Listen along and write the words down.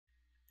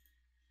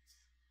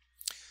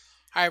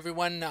Hi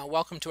everyone,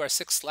 welcome to our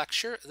sixth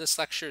lecture. This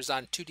lecture is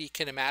on 2D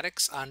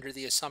kinematics under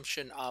the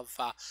assumption of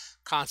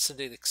constant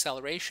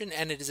acceleration,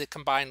 and it is a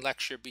combined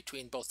lecture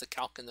between both the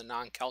calc and the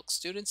non-calc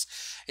students.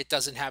 It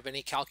doesn't have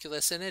any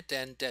calculus in it,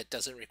 and it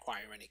doesn't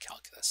require any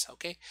calculus.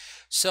 Okay,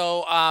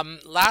 so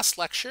last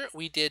lecture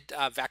we did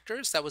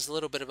vectors. That was a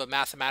little bit of a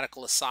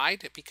mathematical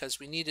aside because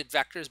we needed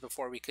vectors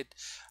before we could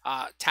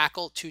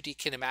tackle 2D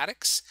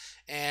kinematics.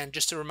 And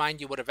just to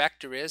remind you what a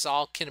vector is,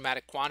 all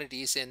kinematic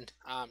quantities in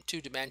two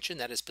dimension,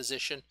 that is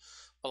position,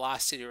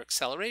 velocity, or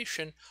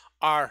acceleration,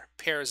 are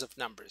pairs of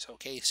numbers.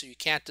 Okay, so you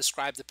can't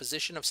describe the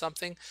position of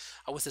something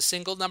with a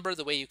single number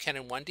the way you can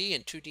in 1D.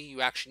 In 2D, you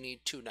actually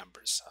need two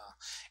numbers.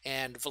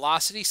 And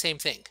velocity, same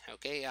thing.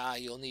 Okay,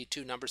 you'll need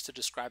two numbers to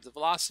describe the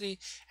velocity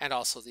and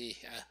also the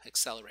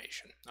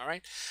acceleration. All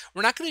right,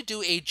 we're not going to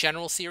do a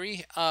general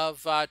theory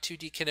of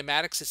 2D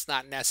kinematics. It's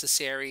not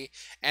necessary,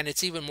 and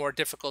it's even more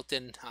difficult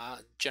than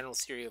general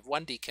theory of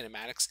 1D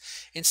kinematics.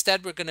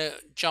 Instead, we're going to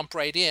jump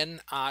right in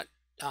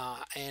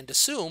and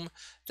assume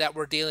that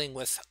we're dealing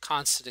with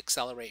constant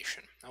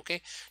acceleration.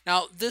 Okay,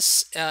 now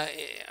this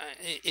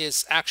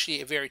is actually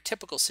a very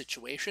typical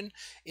situation.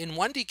 In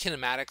 1D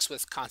kinematics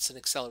with constant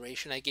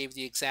acceleration, I gave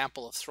the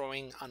example of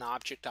throwing an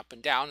object up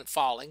and down and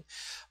falling,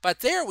 but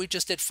there we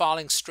just did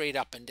falling straight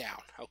up and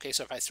down. Okay,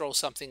 so if I throw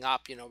something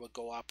up, it would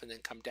go up and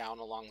then come down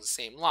along the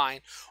same line,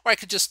 or I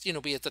could just,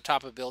 be at the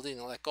top of a building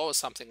and let go of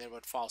something and it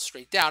would fall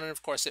straight down, and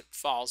of course it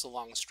falls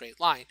along a straight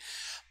line.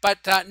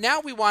 But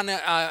now we want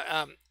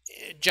to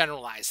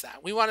generalize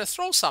that. We want to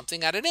throw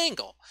something at an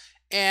angle.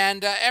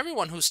 And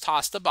everyone who's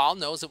tossed a ball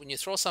knows that when you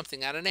throw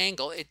something at an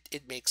angle,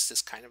 it makes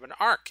this kind of an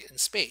arc in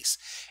space.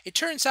 It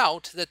turns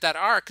out that that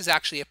arc is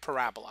actually a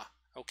parabola.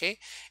 Okay,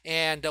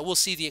 and we'll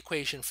see the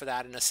equation for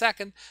that in a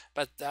second,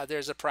 but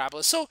there's a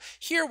parabola. So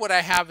here what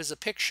I have is a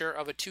picture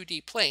of a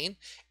 2D plane,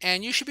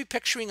 and you should be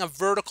picturing a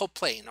vertical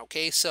plane.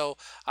 Okay, so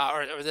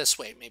or this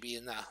way, maybe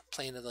in the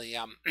plane of the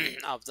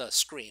of the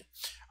screen.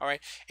 All right,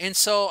 and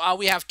so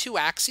we have two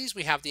axes.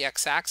 We have the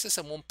x-axis,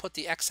 and we'll put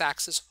the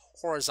x-axis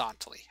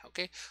horizontally.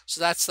 Okay, so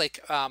that's like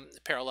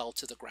parallel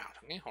to the ground.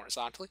 Okay,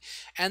 horizontally,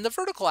 and the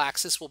vertical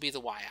axis will be the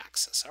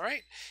y-axis. All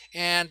right,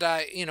 and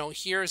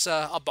here's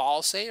a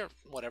ball, say, or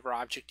whatever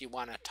object you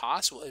want to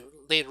toss.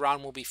 Later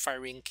on we'll be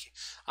firing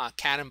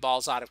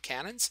cannonballs out of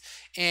cannons,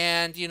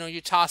 and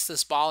you toss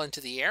this ball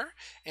into the air,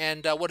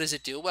 and what does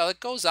it do? Well,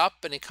 it goes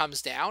up and it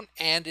comes down,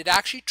 and it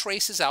actually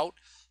traces out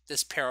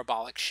this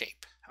parabolic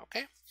shape.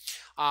 Okay,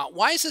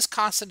 why is this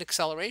constant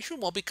acceleration?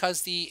 Well,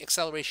 because the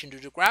acceleration due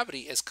to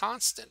gravity is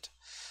constant.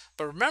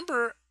 But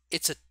remember,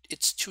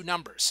 it's two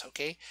numbers,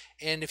 okay?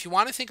 And if you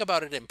want to think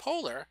about it in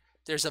polar,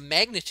 there's a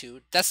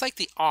magnitude. That's like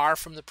the r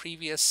from the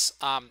previous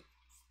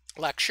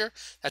lecture.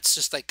 That's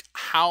just like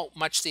how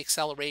much the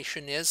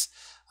acceleration is.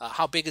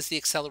 How big is the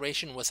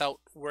acceleration without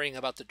worrying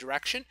about the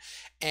direction?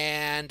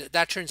 And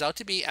that turns out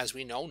to be, as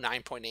we know,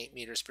 9.8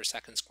 meters per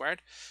second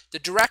squared. The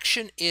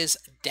direction is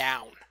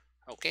down.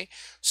 Okay,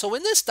 so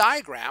in this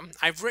diagram,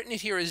 I've written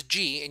it here as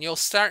g, and you'll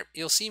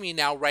see me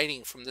now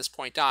writing from this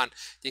point on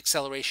the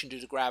acceleration due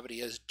to gravity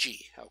as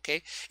g.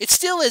 Okay, it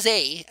still is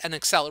an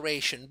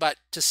acceleration, but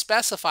to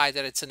specify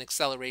that it's an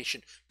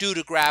acceleration due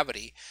to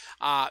gravity,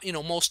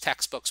 most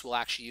textbooks will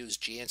actually use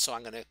g, and so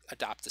I'm going to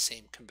adopt the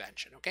same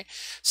convention. Okay,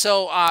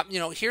 so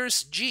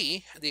here's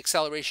g, the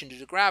acceleration due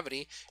to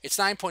gravity. It's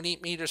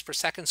 9.8 meters per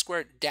second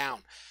squared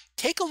down.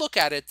 Take a look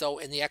at it though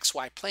in the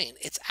xy plane.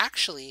 It's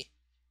actually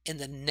in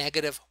the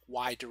negative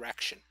y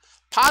direction.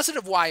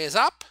 Positive y is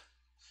up,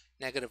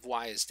 negative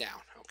y is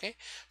down. Okay,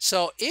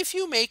 so if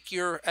you make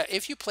your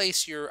if you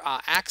place your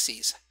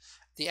axes,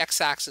 the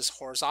x-axis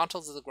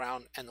horizontal to the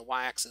ground and the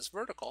y-axis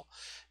vertical,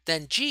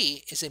 then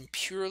g is in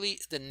purely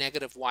the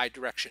negative y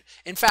direction.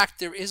 In fact,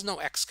 there is no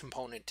x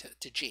component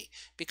to g.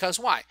 Because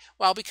why?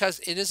 Well, because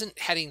it isn't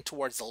heading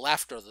towards the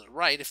left or the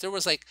right. If there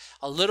was like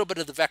a little bit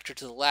of the vector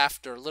to the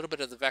left or a little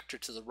bit of the vector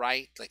to the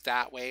right, like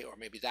that way or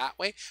maybe that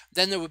way,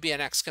 then there would be an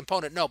x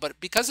component. No,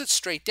 but because it's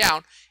straight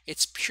down,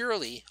 it's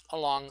purely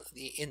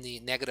in the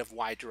negative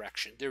y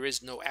direction. There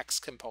is no x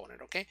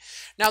component. Okay.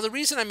 Now the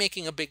reason I'm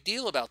making a big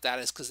deal about that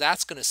is because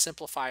that's going to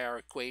simplify our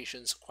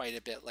equations quite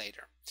a bit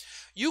later.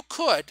 You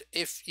could,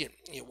 if you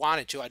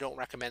wanted to, I don't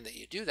recommend that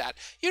you do that.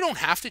 You don't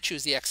have to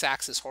choose the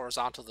x-axis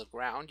horizontal to the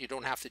ground. You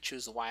don't have to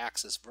choose the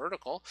y-axis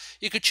vertical.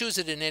 You could choose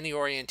it in any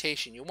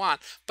orientation you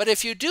want. But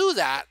if you do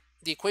that,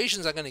 the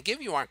equations I'm going to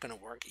give you aren't going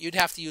to work. You'd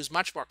have to use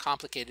much more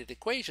complicated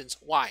equations.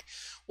 Why?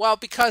 Well,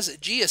 because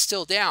g is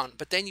still down,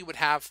 but then you would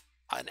have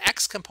an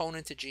x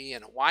component to g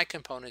and a y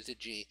component to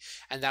g,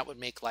 and that would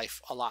make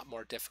life a lot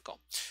more difficult.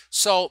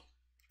 So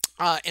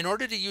in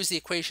order to use the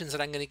equations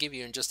that I'm going to give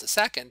you in just a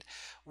second,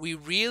 we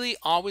really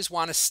always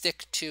want to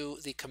stick to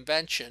the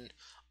convention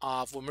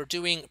of when we're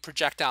doing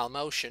projectile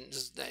motion,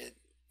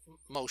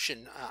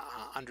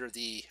 under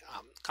the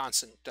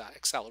constant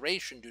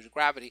acceleration due to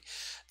gravity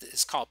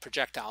is called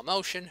projectile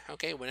motion.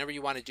 Okay, whenever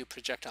you want to do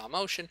projectile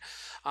motion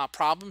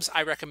problems,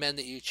 I recommend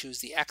that you choose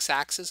the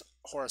x-axis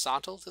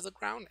horizontal to the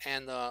ground,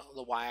 and the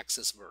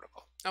y-axis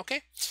vertical.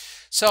 Okay,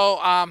 so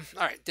all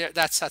right, there,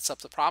 that sets up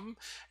the problem.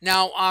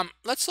 Now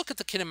let's look at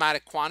the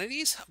kinematic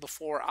quantities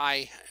before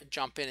I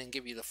jump in and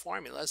give you the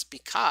formulas,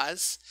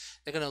 because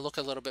they're going to look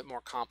a little bit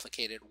more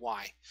complicated.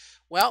 Why?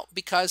 Well,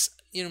 because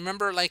you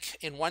remember, like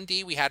in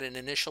 1D we had an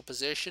initial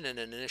position and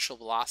an initial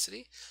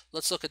velocity.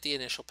 Let's look at the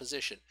initial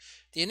position.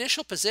 The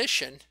initial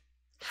position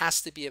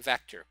has to be a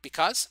vector,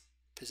 because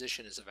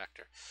position is a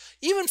vector.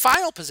 Even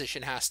final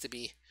position has to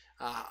be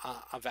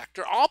a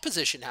vector. All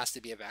position has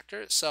to be a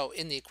vector. So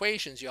in the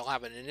equations, you'll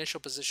have an initial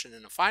position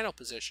and a final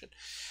position,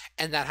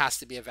 and that has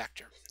to be a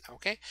vector.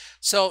 Okay,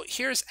 so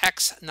here's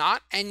x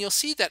naught, and you'll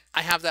see that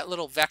I have that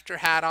little vector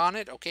hat on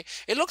it. Okay,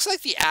 it looks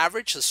like the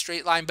average, the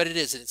straight line, but it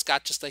isn't. It's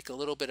got just like a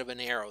little bit of an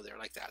arrow there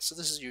like that. So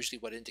this is usually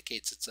what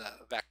indicates it's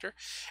a vector.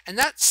 And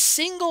that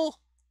single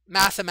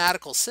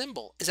mathematical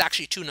symbol is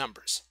actually two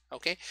numbers.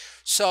 Okay,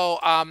 so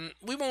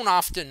we won't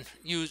often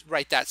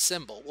write that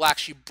symbol. We'll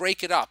actually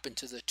break it up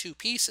into the two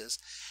pieces,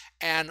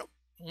 and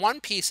one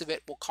piece of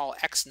it we'll call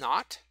x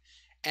naught,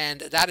 and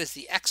that is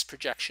the x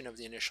projection of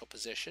the initial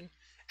position,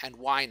 and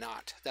y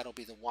naught, that'll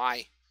be the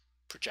y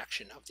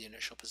projection of the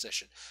initial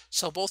position.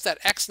 So both that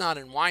x naught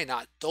and y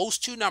naught, those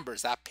two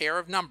numbers, that pair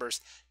of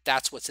numbers,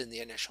 that's what's in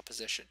the initial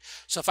position.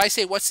 So if I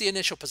say what's the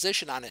initial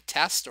position on a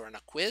test or in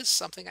a quiz,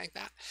 something like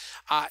that,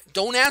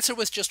 don't answer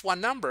with just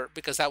one number,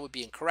 because that would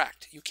be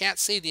incorrect. You can't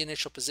say the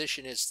initial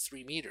position is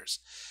 3 meters,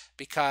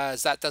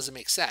 because that doesn't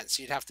make sense.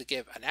 You'd have to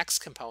give an x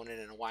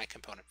component and a y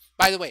component.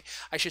 By the way,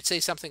 I should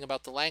say something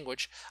about the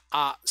language.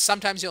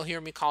 Sometimes you'll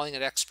hear me calling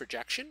it x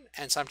projection,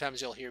 and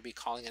sometimes you'll hear me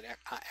calling it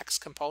x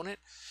component,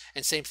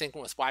 and same thing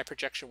with y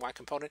projection, y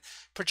component.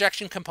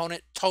 Projection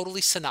component,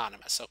 totally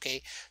synonymous,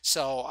 okay?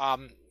 So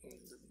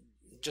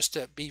just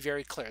to be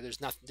very clear,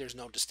 there's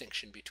no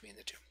distinction between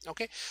the two.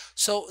 Okay,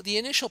 so the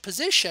initial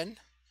position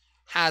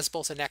has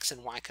both an x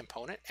and y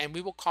component, and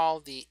we will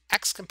call the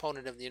x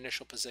component of the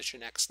initial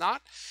position x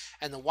naught,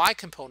 and the y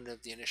component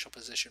of the initial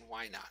position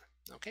y naught.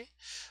 Okay,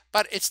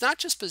 but it's not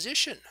just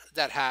position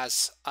that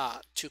has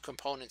two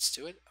components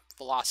to it.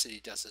 Velocity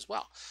does as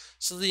well.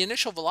 So the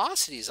initial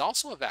velocity is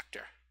also a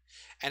vector,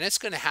 and it's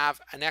going to have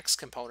an x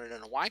component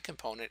and a y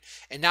component.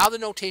 And now the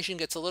notation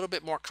gets a little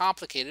bit more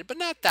complicated, but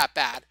not that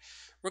bad.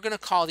 We're going to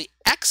call the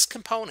x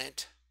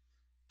component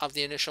of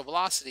the initial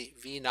velocity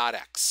v naught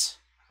x,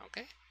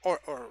 okay, or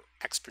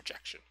x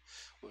projection,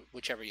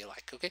 whichever you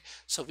like. Okay,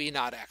 so v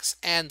naught x,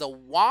 and the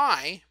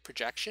y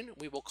projection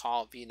we will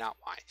call v naught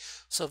y.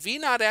 So v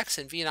naught x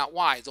and v naught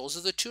y, those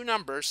are the two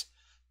numbers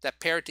that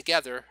paired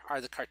together are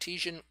the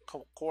Cartesian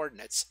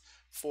coordinates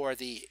for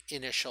the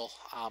initial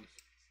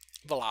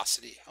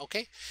velocity.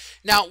 Okay,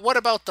 now what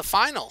about the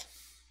final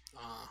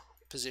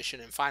position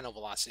and final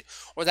velocity,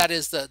 or that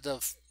is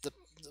the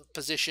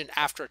position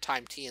after a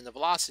time t and the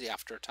velocity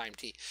after a time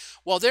t?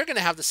 Well, they're going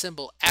to have the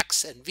symbol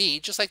x and v,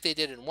 just like they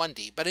did in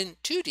 1D, but in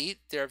 2D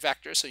they're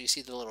vectors, so you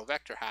see the little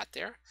vector hat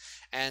there,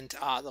 and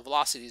the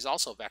velocity is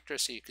also vector,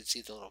 so you can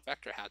see the little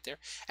vector hat there.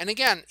 And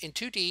again, in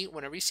 2D,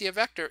 whenever you see a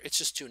vector, it's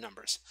just two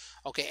numbers.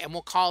 Okay, and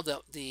we'll call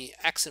the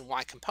x and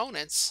y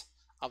components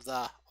of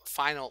the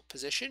final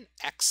position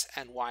x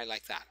and y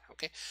like that.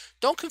 Okay,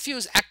 don't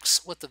confuse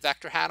x with the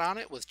vector hat on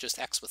it with just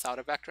x without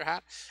a vector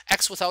hat.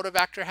 X without a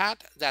vector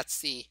hat, that's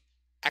the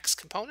x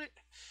component.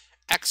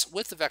 X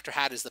with the vector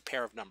hat is the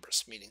pair of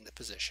numbers, meaning the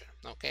position.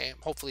 Okay,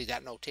 hopefully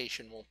that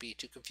notation won't be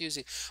too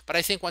confusing, but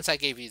I think once I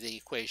gave you the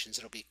equations,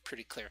 it'll be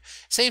pretty clear.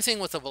 Same thing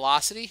with the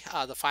velocity.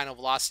 The final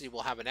velocity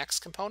will have an x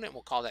component.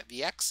 We'll call that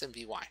vx and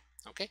vy.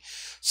 Okay,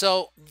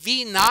 so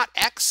v naught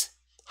x,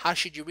 how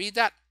should you read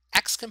that?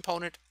 X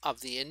component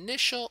of the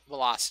initial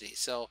velocity.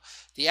 So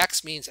the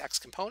x means x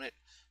component.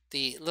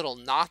 The little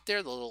naught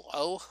there, the little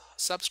O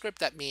subscript,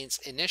 that means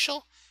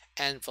initial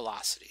and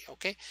velocity.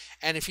 Okay,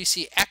 and if you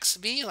see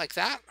xv like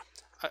that,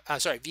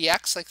 sorry,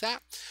 vx like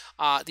that,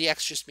 the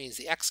x just means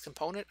the x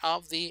component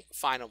of the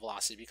final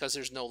velocity. Because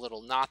there's no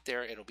little naught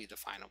there, it'll be the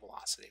final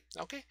velocity.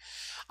 Okay,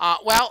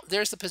 well,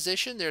 there's the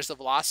position, there's the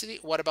velocity.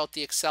 What about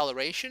the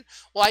acceleration?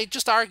 Well, I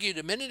just argued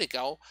a minute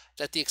ago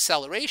that the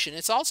acceleration,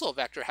 it's also a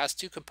vector, has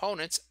two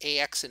components,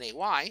 ax and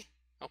ay.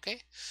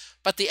 Okay,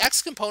 but the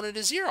x component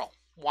is 0.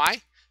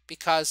 Why?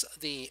 Because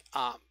the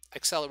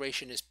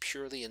acceleration is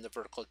purely in the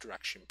vertical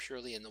direction,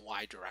 purely in the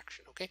y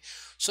direction. Okay,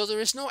 so there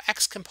is no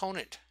x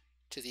component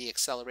to the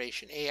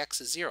acceleration.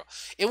 Ax is 0.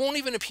 It won't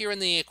even appear in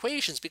the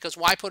equations, because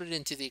why put it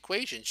into the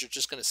equations? You're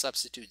just going to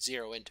substitute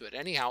 0 into it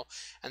anyhow,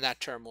 and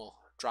that term will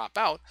drop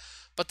out.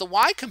 But the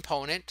y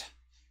component,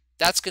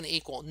 that's going to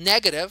equal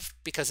negative,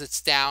 because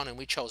it's down and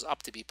we chose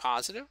up to be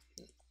positive.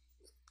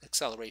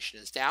 Acceleration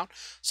is down,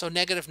 so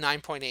negative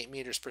 9.8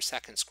 meters per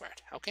second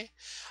squared. Okay,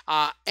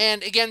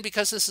 and again,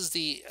 because this is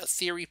the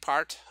theory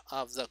part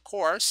of the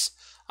course,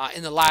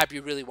 in the lab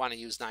you really want to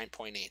use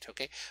 9.8.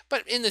 Okay,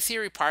 but in the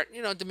theory part,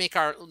 you know, to make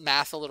our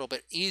math a little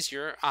bit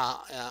easier,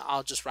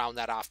 I'll just round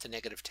that off to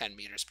negative 10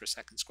 meters per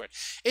second squared.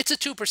 It's a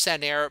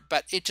 2% error,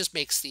 but it just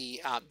makes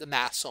the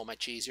math so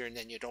much easier, and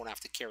then you don't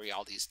have to carry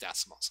all these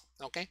decimals.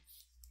 Okay,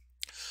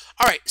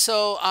 all right,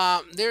 so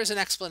there's an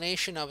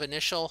explanation of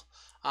initial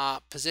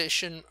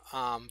position,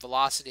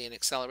 velocity, and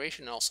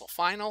acceleration, and also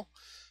final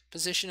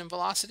position and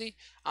velocity.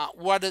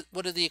 What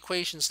do the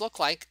equations look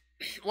like?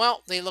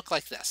 Well, they look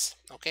like this.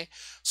 Okay,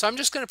 so I'm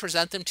just going to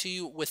present them to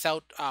you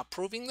without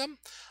proving them,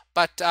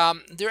 but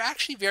they're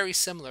actually very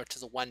similar to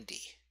the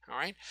 1D. All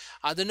right,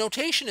 the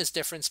notation is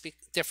different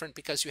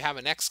because you have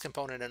an x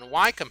component and a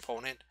y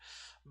component,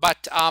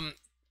 but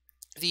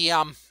the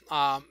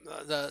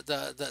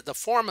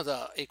form of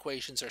the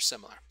equations are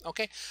similar.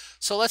 Okay,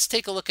 so let's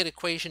take a look at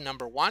equation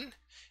number 1.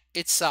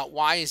 It's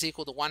y is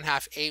equal to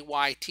 1/2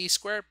 ayt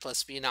squared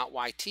plus v naught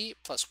yt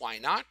plus y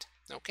naught.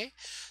 Okay,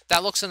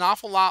 that looks an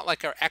awful lot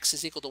like our x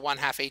is equal to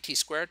 1/2 at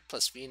squared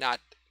plus v naught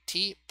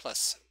t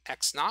plus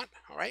x naught.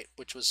 All right,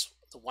 which was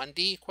the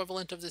 1D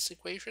equivalent of this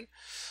equation,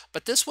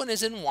 but this one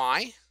is in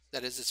y,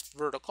 that is, it's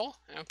vertical.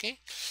 Okay,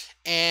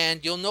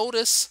 and you'll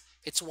notice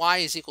it's y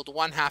is equal to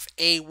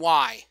 1/2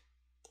 ay.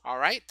 All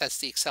right, that's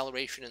the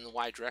acceleration in the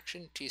y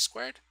direction, t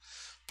squared,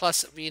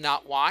 plus v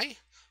naught y.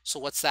 So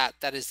what's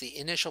that? That is the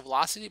initial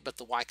velocity, but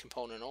the y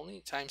component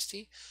only, times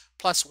t,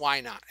 plus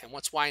y naught. And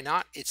what's y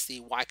naught? It's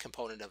the y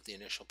component of the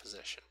initial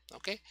position.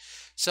 Okay,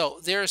 so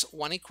there's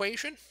one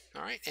equation.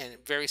 All right,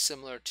 and very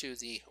similar to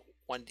the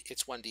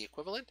its 1D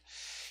equivalent.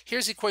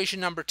 Here's equation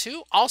number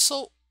 2,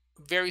 also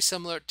very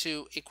similar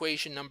to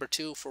equation number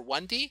 2 for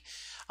 1D,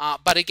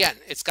 but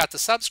again, it's got the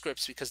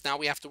subscripts because now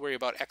we have to worry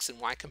about x and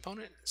y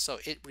component. So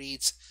it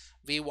reads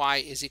Vy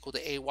is equal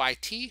to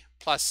ayt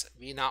plus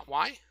v naught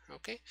y.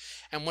 Okay,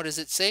 and what does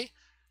it say?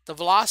 The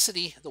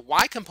velocity, the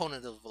y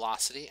component of the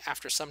velocity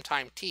after some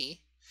time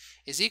t,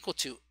 is equal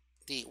to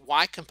the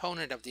y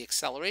component of the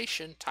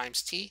acceleration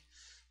times t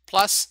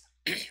plus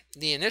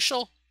the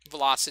initial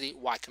velocity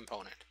y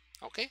component.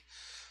 Okay,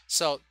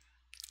 so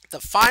the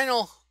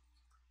final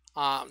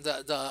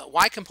the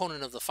y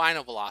component of the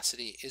final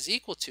velocity is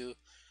equal to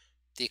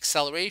the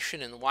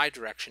acceleration in the y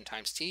direction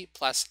times t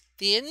plus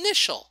the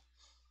initial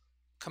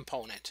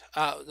component,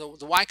 the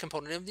y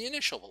component of the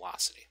initial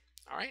velocity.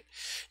 All right.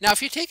 Now,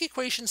 if you take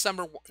equations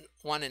number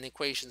 1 and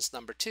equations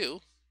number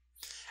 2,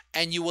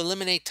 and you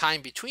eliminate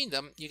time between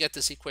them, you get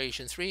this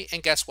equation 3.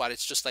 And guess what?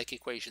 It's just like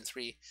equation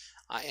 3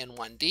 in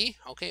 1D.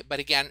 Okay, but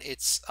again,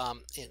 it's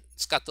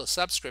got those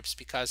subscripts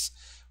because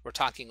we're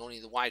talking only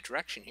the y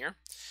direction here.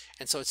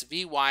 And so it's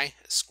Vy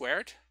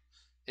squared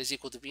is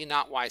equal to V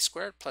naught y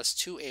squared plus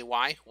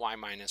 2ay y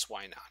minus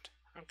y naught.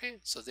 Okay,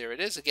 so there it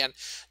is. Again,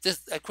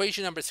 this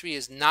equation number 3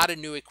 is not a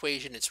new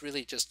equation. It's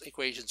really just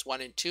equations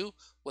 1 and 2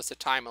 with the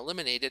time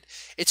eliminated.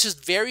 It's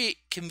just very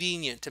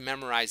convenient to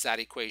memorize that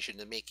equation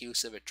and make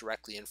use of it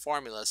directly in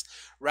formulas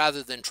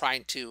rather than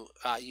trying to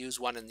use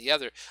one and the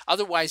other.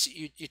 Otherwise,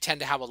 you tend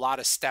to have a lot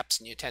of steps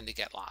and you tend to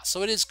get lost.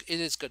 So it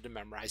is good to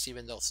memorize,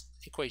 even though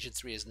equation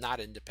 3 is not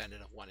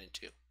independent of 1 and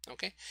 2.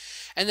 Okay,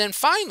 and then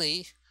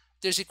finally,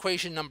 there's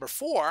equation number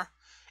 4.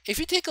 If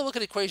you take a look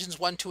at equations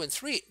 1, 2, and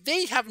 3,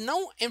 they have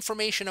no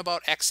information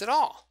about x at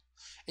all.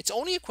 It's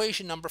only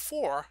equation number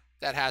 4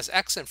 that has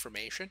x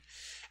information,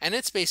 and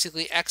it's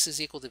basically x is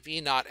equal to v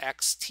naught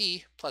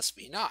xt plus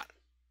v naught.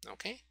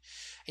 Okay,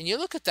 and you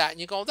look at that and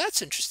you go,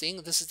 that's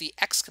interesting. This is the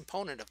x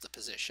component of the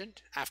position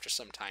after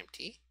some time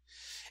t,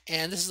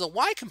 and this is the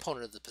y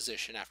component of the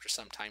position after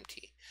some time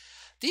t.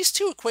 These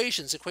two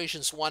equations,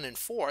 equations 1 and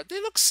 4,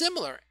 they look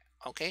similar,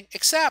 okay,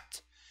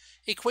 except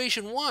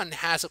equation 1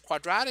 has a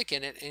quadratic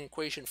in it and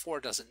equation 4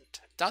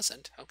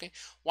 doesn't. Okay,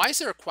 why is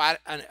there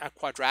a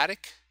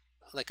quadratic,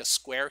 like a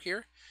square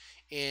here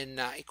in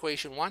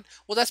equation 1?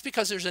 Well, that's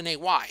because there's an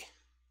ay.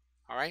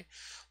 All right,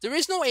 there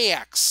is no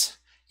ax.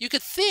 You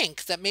could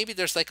think that maybe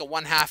there's like a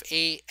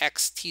 1/2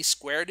 axt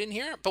squared in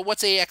here, but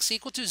what's ax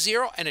equal to?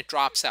 0, and it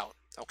drops out.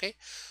 Okay,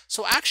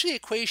 so actually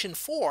equation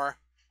 4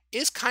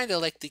 is kind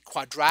of like the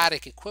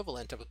quadratic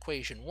equivalent of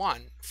equation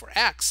 1 for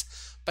x.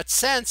 But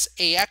since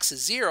ax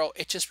is 0,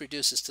 it just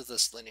reduces to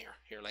this linear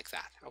here like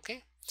that.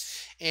 Okay,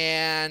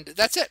 and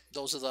that's it.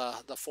 Those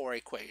are the 4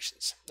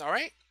 equations. All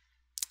right,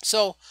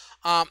 so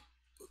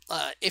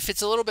if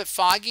it's a little bit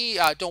foggy,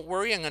 don't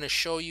worry. I'm going to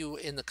show you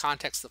in the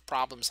context of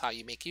problems how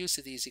you make use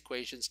of these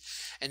equations,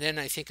 and then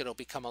I think it'll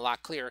become a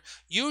lot clearer.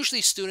 Usually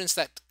students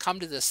that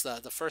come to this,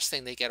 the first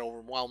thing they get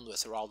overwhelmed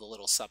with are all the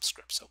little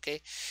subscripts,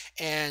 okay?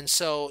 And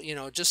so,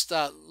 just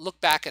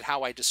look back at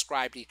how I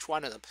described each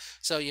one of them.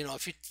 So,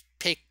 if you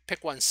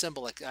pick one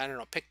symbol, like, I don't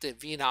know, pick the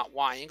v naught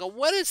y, and go,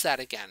 what is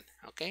that again?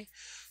 Okay,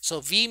 so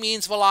v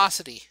means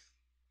velocity.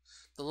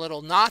 The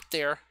little naught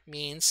there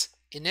means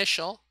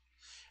initial,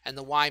 and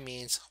the y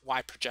means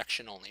y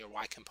projection only, or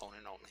y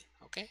component only.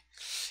 Okay,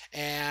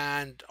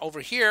 and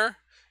over here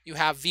you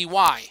have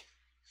vy.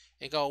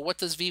 You go, what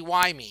does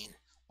vy mean?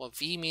 Well,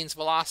 v means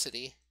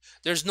velocity.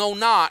 There's no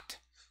naught,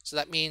 so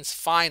that means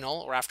final,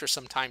 or after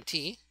some time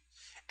t,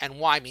 and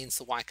y means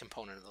the y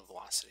component of the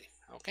velocity.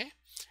 Okay,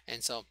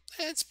 and so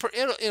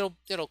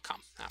it'll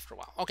come after a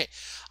while. Okay,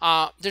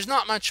 there's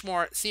not much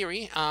more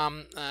theory.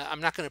 I'm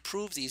not going to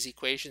prove these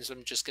equations.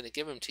 I'm just going to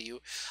give them to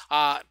you.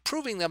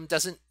 Proving them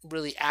doesn't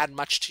really add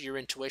much to your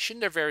intuition.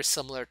 They're very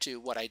similar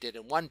to what I did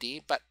in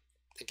 1D, but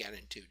again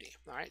in 2D.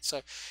 All right, so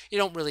you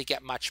don't really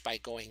get much by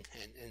going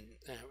and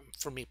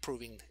for me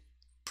proving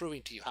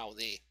proving to you how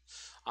they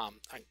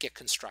get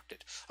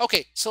constructed.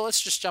 Okay, so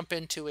let's just jump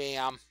into a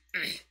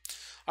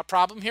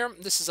problem here.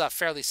 This is a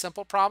fairly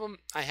simple problem.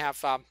 I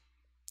have a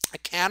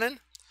cannon,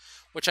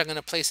 which I'm going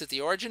to place at the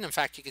origin. In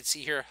fact, you can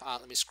see here,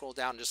 let me scroll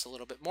down just a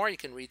little bit more. You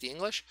can read the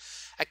English.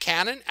 A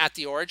cannon at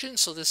the origin.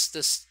 So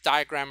this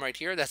diagram right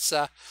here, that's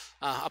a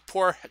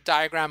poor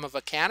diagram of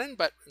a cannon,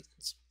 but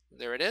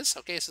there it is.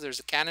 Okay, so there's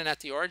a cannon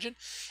at the origin.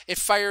 It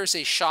fires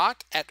a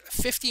shot at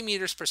 50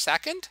 meters per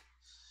second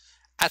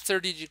at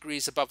 30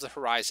 degrees above the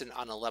horizon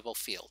on a level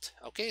field.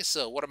 Okay,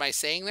 so what am I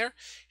saying there?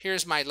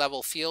 Here's my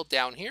level field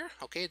down here.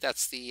 Okay,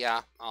 that's the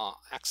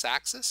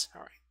x-axis.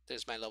 All right,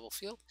 there's my level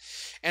field.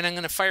 And I'm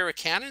going to fire a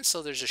cannon.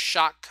 So there's a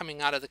shot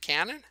coming out of the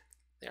cannon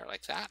there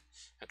like that.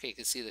 Okay, you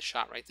can see the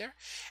shot right there.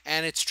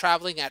 And it's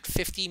traveling at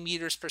 50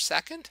 meters per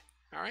second.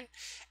 All right,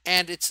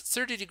 and it's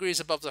 30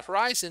 degrees above the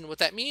horizon. What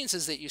that means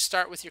is that you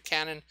start with your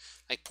cannon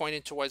like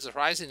pointing towards the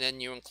horizon,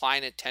 then you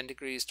incline it 10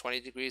 degrees,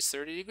 20 degrees,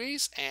 30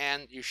 degrees,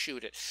 and you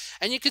shoot it.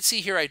 And you can see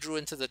here I drew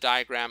into the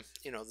diagram,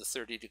 you know, the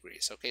 30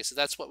 degrees. Okay, so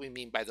that's what we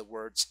mean by the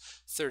words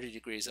 30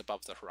 degrees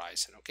above the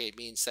horizon. Okay, it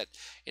means that,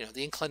 you know,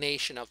 the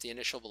inclination of the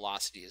initial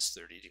velocity is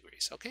 30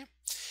 degrees. Okay,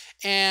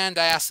 and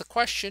I asked the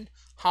question,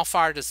 how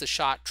far does the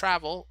shot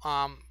travel?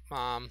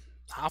 How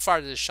far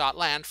does the shot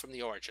land from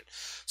the origin?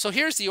 So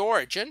here's the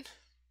origin.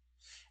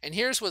 And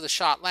here's where the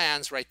shot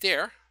lands right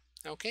there,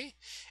 okay?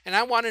 And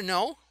I want to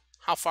know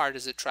how far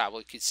does it travel.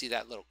 You can see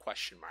that little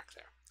question mark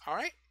there, all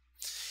right?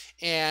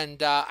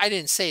 And I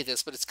didn't say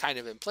this, but it's kind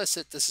of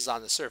implicit. This is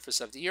on the surface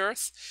of the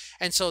Earth.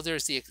 And so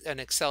there's an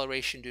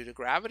acceleration due to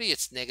gravity.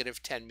 It's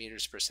negative 10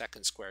 meters per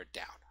second squared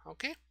down,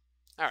 okay?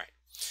 All right.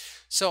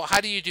 So how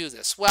do you do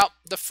this? Well,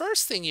 the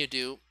first thing you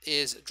do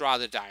is draw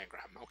the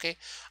diagram, okay?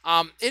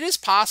 It is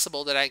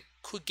possible that I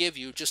could give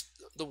you just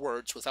the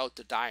words without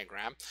the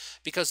diagram,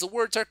 because the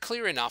words are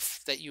clear enough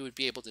that you would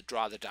be able to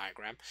draw the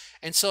diagram.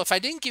 And so if I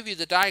didn't give you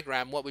the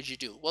diagram, what would you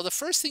do? Well, the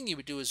first thing you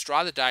would do is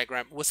draw the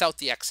diagram without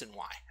the x and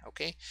y,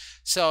 okay?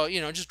 So,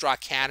 you know, just draw a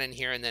cannon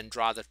here and then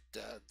draw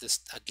this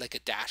like a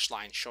dashed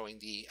line showing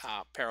the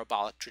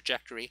parabolic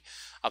trajectory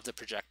of the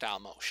projectile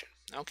motion,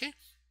 okay?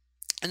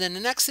 And then the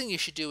next thing you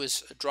should do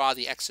is draw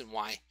the x and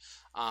y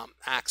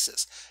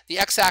axis. The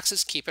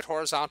x-axis, keep it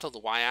horizontal. The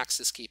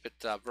y-axis, keep it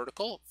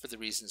vertical for the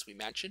reasons we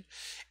mentioned.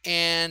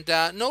 And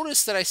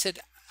notice that I said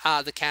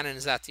the cannon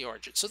is at the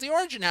origin. So the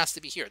origin has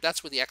to be here.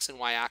 That's where the x and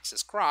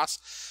y-axis cross.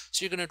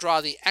 So you're going to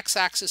draw the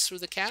x-axis through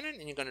the cannon,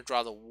 and you're going to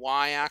draw the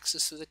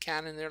y-axis through the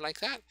cannon there like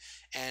that.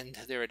 And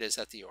there it is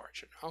at the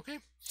origin. Okay.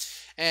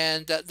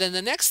 And then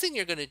the next thing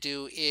you're going to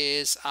do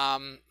is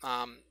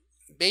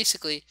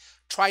basically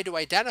try to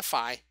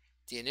identify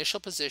the initial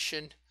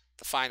position,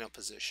 the final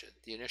position,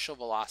 the initial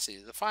velocity,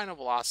 the final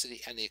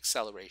velocity, and the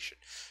acceleration.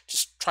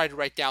 Just try to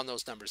write down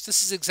those numbers.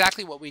 This is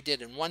exactly what we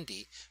did in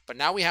 1D, but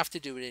now we have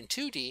to do it in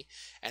 2D.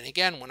 And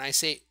again, when I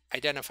say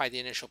identify the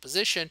initial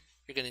position,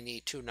 you're going to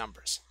need two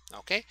numbers.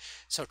 Okay,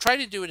 so try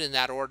to do it in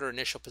that order: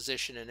 initial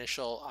position,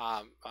 initial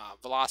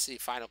velocity,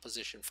 final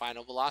position,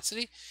 final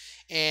velocity,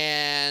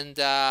 and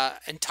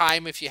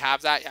time if you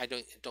have that. I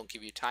don't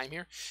give you time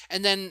here,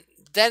 and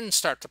then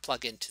start to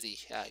plug into the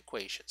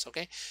equations.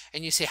 Okay,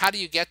 and you say, how do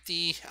you get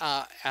the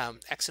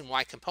x and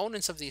y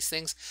components of these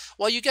things?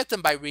 Well, you get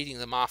them by reading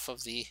them off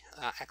of the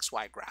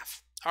xy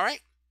graph. All right.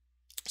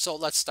 So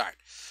let's start.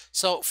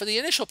 So for the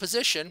initial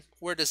position,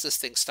 where does this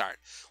thing start?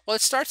 Well,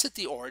 it starts at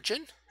the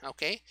origin,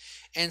 okay?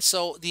 And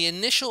so the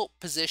initial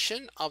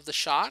position of the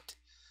shot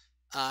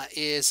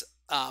is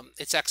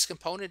its x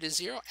component is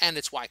 0 and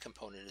its y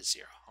component is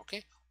 0,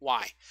 okay?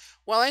 Why?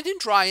 Well, I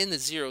didn't draw in the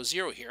 0,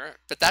 0 here,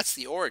 but that's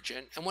the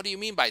origin. And what do you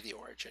mean by the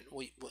origin?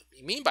 What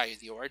you mean by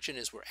the origin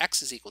is where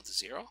x is equal to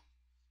 0.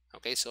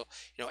 Okay, so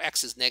you know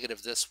x is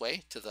negative this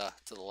way to the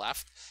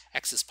left,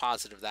 x is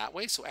positive that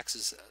way, so x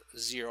is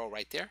 0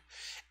 right there,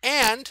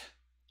 and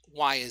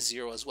y is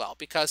 0 as well,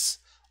 because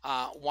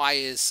y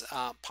is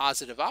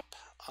positive up,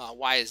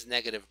 y is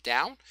negative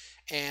down,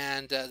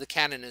 and the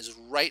cannon is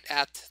right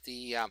at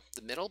the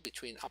middle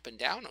between up and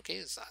down. Okay,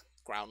 it's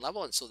ground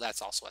level, and so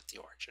that's also at the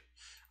origin.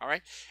 All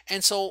right,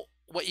 and so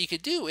what you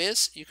could do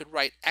is you could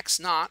write x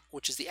naught,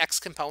 which is the x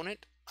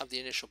component of the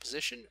initial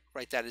position,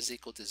 write that is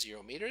equal to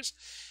 0 meters,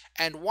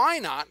 and y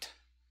naught,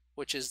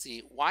 which is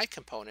the y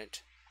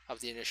component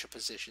of the initial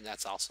position,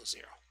 that's also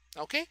 0.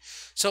 Okay,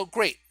 so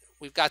great,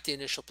 we've got the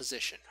initial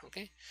position.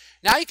 Okay,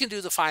 now you can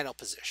do the final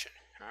position.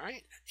 All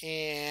right,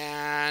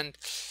 and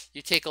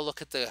you take a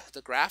look at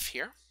the graph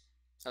here,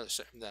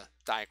 the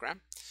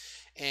diagram,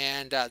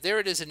 and there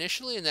it is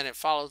initially, and then it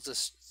follows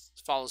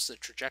the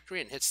trajectory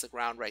and hits the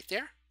ground right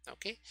there.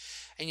 Okay,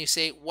 and you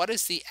say, what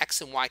is the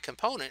x and y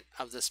component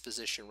of this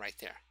position right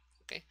there?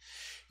 Okay,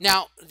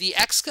 now the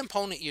x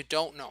component you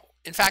don't know.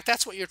 In fact,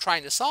 that's what you're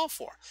trying to solve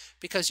for,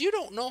 because you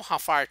don't know how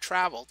far it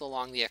traveled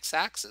along the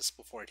x-axis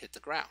before it hit the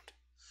ground.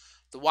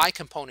 The y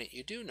component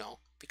you do know,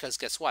 because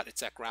guess what?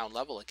 It's at ground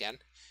level again,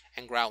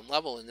 and ground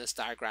level in this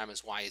diagram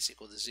is y is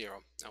equal to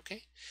 0.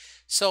 Okay,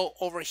 so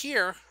over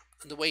here,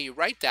 the way you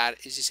write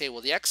that is you say,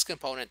 well, the x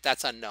component,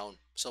 that's unknown,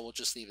 so we'll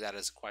just leave that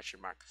as a question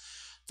mark.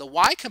 The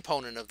y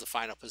component of the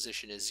final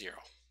position is 0.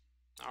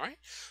 All right,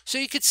 so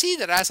you can see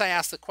that as I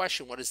ask the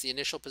question, what is the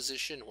initial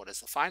position, what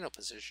is the final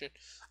position,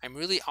 I'm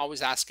really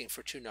always asking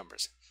for two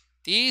numbers.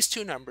 These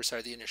two numbers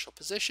are the initial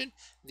position,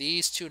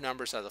 these two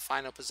numbers are the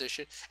final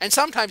position, and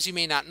sometimes you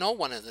may not know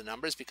one of the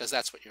numbers because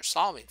that's what you're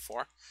solving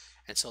for,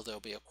 and so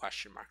there'll be a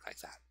question mark like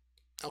that.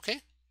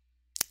 Okay,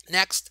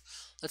 next,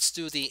 let's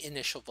do the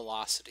initial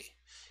velocity.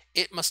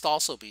 It must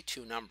also be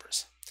two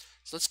numbers.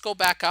 So let's go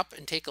back up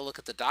and take a look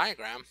at the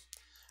diagram.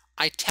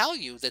 I tell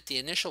you that the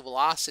initial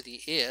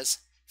velocity is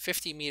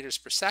 50 meters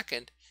per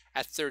second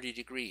at 30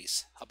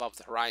 degrees above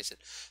the horizon.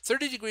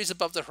 30 degrees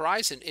above the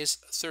horizon is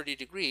 30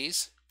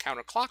 degrees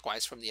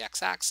counterclockwise from the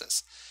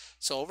x-axis.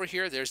 So over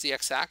here, there's the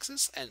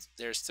x-axis, and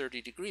there's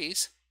 30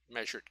 degrees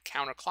measured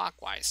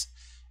counterclockwise,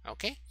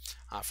 okay,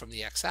 from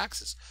the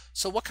x-axis.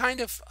 So what kind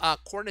of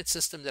coordinate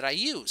system did I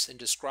use in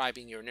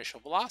describing your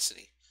initial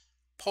velocity?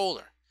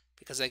 Polar,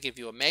 because I give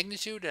you a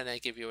magnitude and I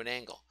give you an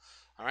angle.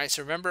 All right,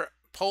 so remember,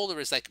 polar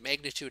is like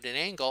magnitude and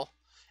angle,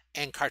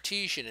 and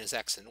Cartesian is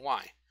x and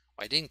y.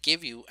 Well, I didn't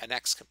give you an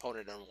x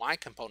component and y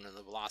component of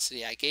the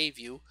velocity. I gave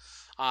you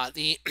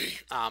the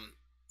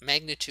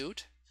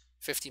magnitude,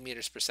 50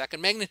 meters per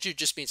second. Magnitude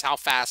just means how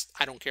fast.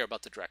 I don't care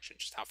about the direction,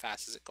 just how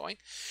fast is it going.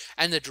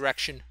 And the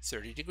direction,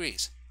 30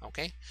 degrees,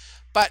 okay?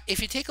 But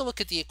if you take a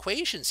look at the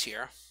equations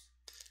here,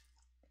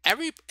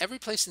 every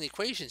place in the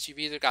equations, you've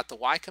either got the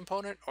y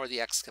component or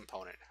the x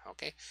component,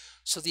 okay?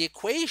 So the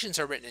equations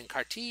are written in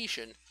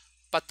Cartesian,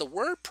 but the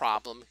word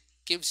problem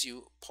gives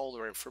you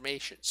polar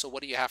information. So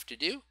what do you have to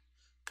do?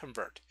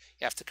 Convert.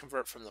 You have to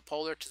convert from the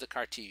polar to the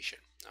Cartesian,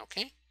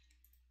 okay?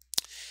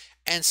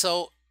 And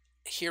so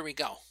here we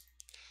go.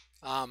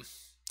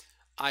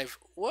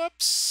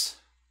 Whoops.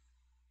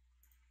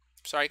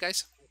 Sorry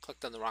guys, I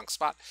clicked on the wrong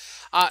spot.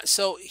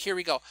 So here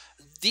we go.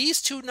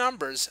 These two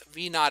numbers,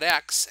 v0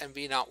 x and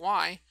v0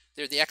 y,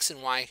 they're the x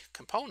and y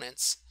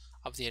components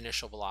of the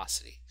initial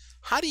velocity.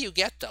 How do you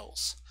get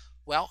those?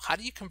 Well, how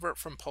do you convert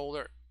from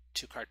polar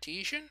to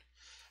Cartesian?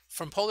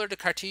 From polar to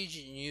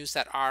Cartesian, you use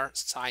that r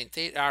sine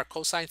theta, r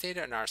cosine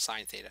theta, and r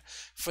sine theta.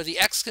 For the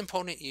x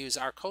component, you use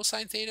r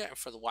cosine theta, and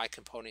for the y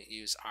component,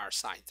 you use r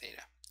sine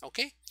theta.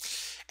 Okay?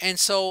 And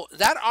so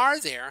that r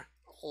there,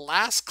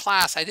 last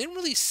class, I didn't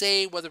really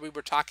say whether we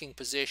were talking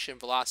position,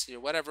 velocity, or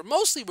whatever.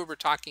 Mostly we were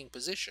talking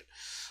position.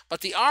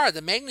 But the r,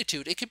 the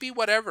magnitude, it could be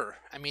whatever.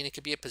 I mean, it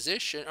could be a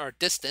position or a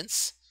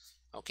distance.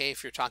 Okay,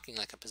 if you're talking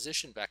like a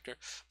position vector,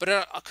 but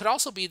it could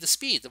also be the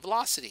speed, the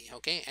velocity,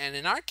 okay? And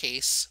in our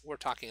case, we're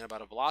talking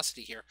about a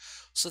velocity here.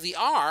 So the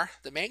r,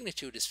 the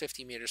magnitude, is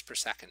 50 meters per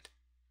second,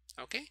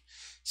 okay?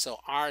 So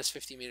r is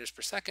 50 meters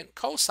per second,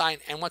 cosine,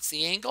 and what's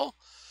the angle?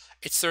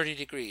 It's 30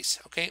 degrees,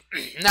 okay?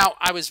 Now,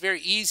 I was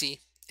very easy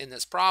in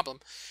this problem,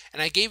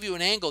 and I gave you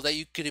an angle that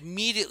you could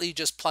immediately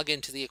just plug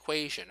into the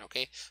equation,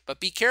 okay?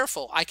 But be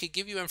careful, I could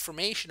give you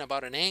information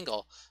about an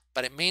angle,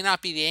 but it may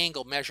not be the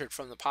angle measured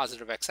from the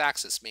positive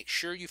x-axis. Make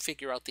sure you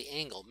figure out the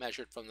angle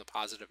measured from the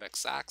positive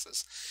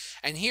x-axis.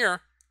 And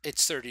here,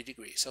 it's 30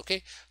 degrees,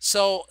 okay?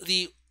 So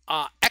the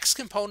x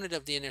component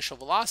of the initial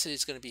velocity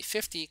is going to be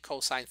 50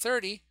 cosine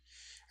 30,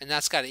 and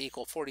that's got to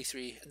equal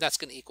 43. That's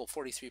going to equal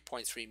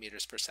 43.3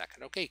 meters per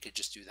second. Okay, you could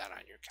just do that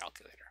on your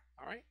calculator,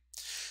 all right?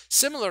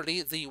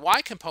 Similarly, the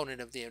y component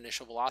of the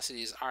initial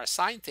velocity is r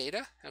sine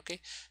theta, okay?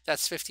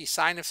 That's 50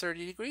 sine of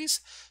 30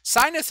 degrees.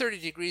 Sine of 30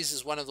 degrees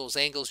is one of those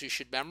angles you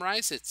should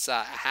memorize. It's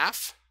a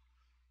half,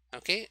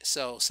 okay?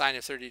 So sine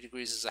of 30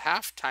 degrees is a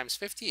half times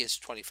 50 is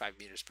 25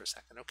 meters per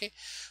second, okay?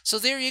 So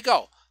there you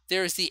go.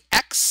 There's the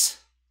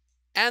x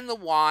and the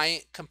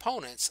y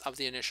components of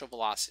the initial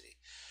velocity.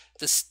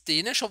 The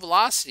initial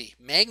velocity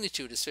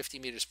magnitude is 50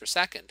 meters per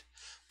second,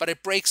 but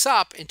it breaks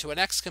up into an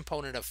x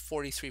component of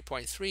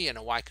 43.3 and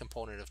a y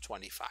component of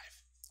 25.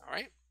 All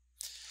right.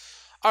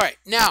 All right.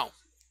 Now,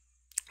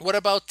 what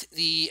about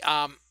the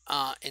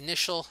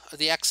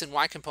the x and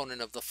y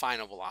component of the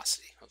final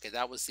velocity? Okay,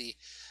 that was the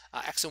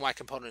x and y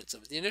components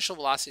of the initial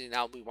velocity.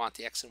 Now we want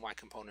the x and y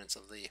components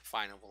of the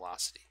final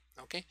velocity.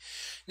 Okay,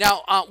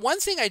 now one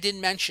thing I didn't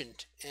mention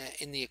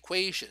in the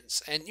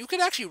equations, and you could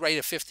actually write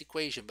a fifth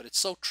equation, but it's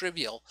so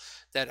trivial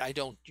that I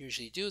don't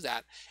usually do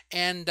that,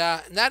 and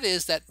that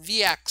is that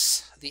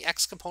Vx, the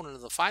x component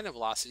of the final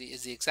velocity,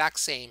 is the exact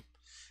same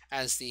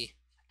as the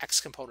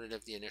x component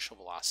of the initial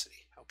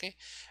velocity. Okay,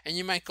 and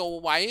you might go,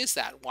 well, why is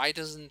that? Why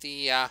doesn't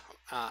the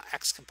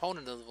x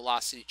component of the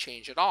velocity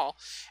change at all?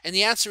 And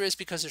the answer is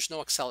because there's no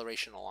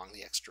acceleration along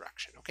the x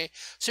direction. Okay,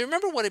 so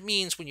remember what it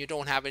means when you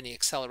don't have any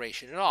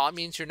acceleration at all. It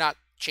means you're not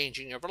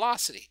changing your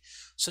velocity.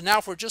 So now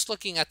if we're just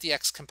looking at the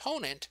x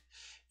component,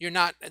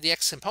 the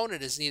x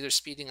component is neither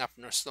speeding up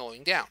nor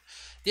slowing down.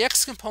 The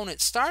x component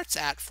starts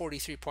at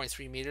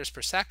 43.3 meters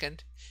per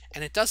second,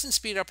 and it doesn't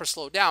speed up or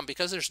slow down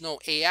because there's no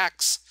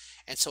ax,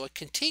 and so it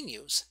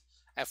continues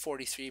at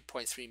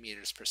 43.3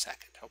 meters per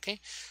second. Okay,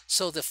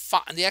 so the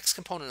x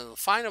component of the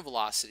final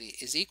velocity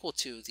is equal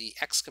to the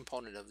x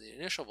component of the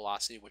initial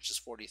velocity, which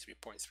is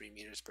 43.3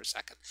 meters per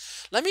second.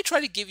 Let me try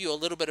to give you a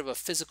little bit of a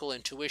physical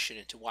intuition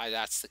into why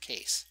that's the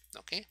case.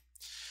 Okay,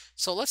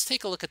 so let's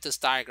take a look at this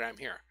diagram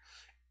here.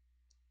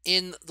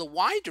 in the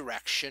y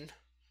direction,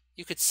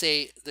 you could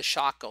say the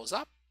shot goes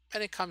up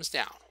and it comes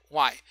down.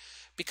 Why?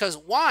 Because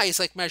y is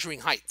like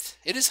measuring height.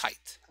 It is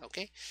height,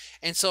 okay?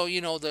 And so,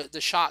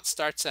 the shot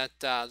starts at,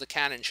 the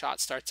cannon shot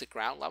starts at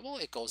ground level.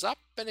 It goes up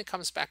and it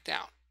comes back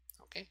down,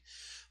 okay?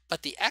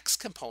 But the x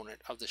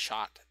component of the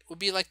shot would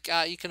be like,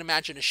 you can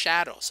imagine a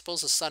shadow.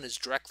 Suppose the sun is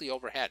directly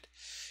overhead.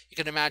 You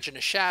can imagine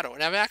a shadow.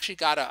 And I've actually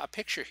got a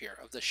picture here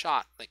of the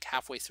shot, like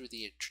halfway through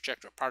the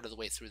trajectory, part of the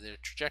way through the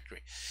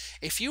trajectory.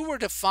 If you were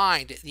to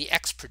find the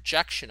x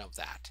projection of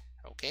that,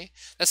 okay,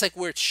 that's like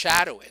where its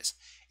shadow is.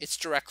 It's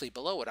directly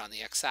below it on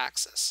the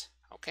x-axis,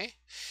 okay?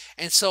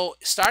 And so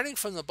starting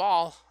from the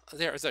ball,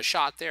 there, the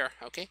shot there,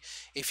 okay,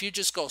 if you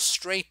just go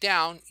straight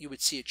down, you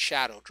would see its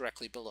shadow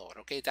directly below it,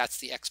 okay? That's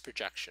the x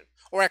projection,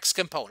 or x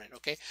component,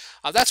 okay?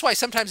 That's why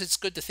sometimes it's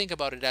good to think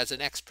about it as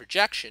an x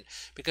projection,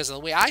 because the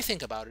way I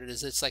think about it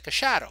is it's like a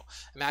shadow.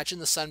 Imagine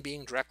the sun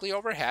being directly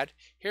overhead.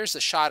 Here's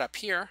the shot up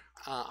here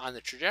on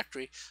the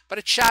trajectory, but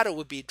its shadow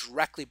would be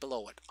directly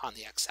below it on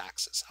the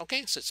x-axis,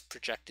 okay? So it's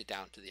projected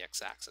down to the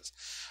x-axis.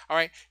 All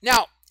right,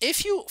 now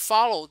if you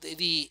follow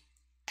the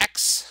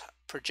x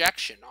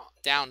projection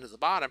down to the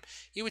bottom,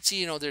 you would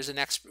see, there's an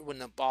x, when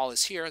the ball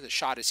is here, the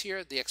shot is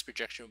here, the x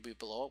projection would be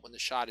below it. When the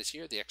shot is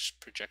here, the x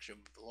projection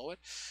would be below it.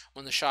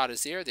 When the shot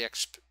is there, the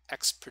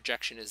x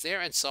projection is there,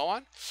 and so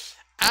on.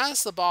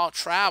 As the ball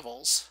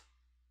travels,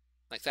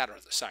 like that, or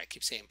sorry, I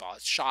keep saying ball,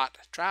 it's shot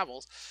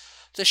travels,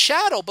 the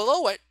shadow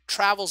below it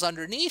travels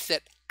underneath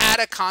it at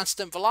a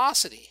constant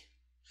velocity.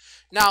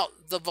 Now,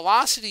 the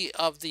velocity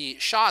of the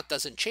shot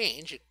doesn't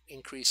change. It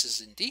increases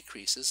and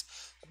decreases,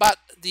 but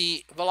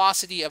the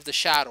velocity of the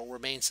shadow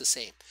remains the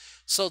same.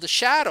 So the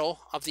shadow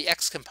of the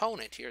x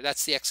component here,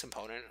 that's the x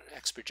component,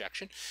 x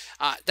projection,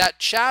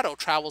 that shadow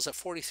travels at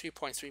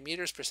 43.3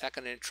 meters per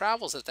second, and it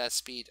travels at that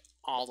speed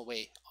all the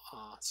way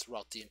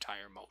throughout the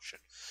entire motion.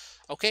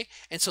 Okay,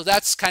 and so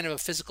that's kind of a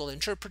physical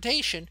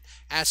interpretation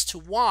as to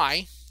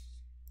why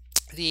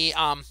the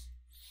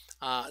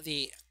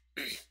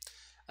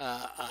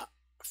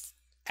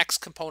x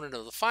component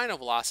of the final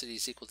velocity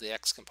is equal to the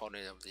x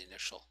component of the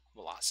initial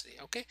velocity,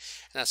 okay?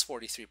 And that's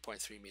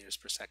 43.3 meters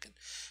per second.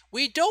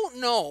 We don't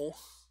know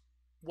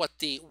what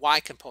the y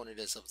component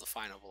is of the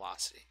final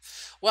velocity.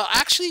 Well,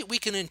 actually, we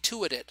can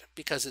intuit it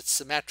because it's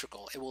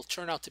symmetrical. It will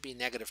turn out to be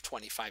negative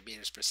 25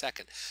 meters per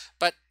second.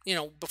 But,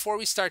 before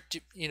we start,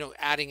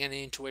 adding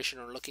any intuition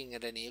or looking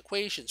at any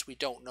equations, we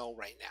don't know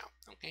right now,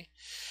 okay?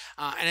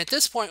 And at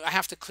this point, I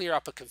have to clear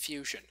up a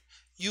confusion.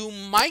 You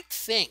might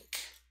think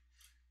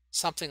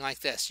something like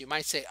this. You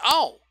might say,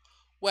 oh,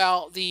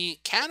 well, the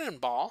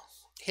cannonball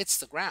hits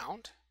the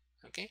ground,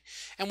 okay?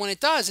 And when it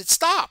does, it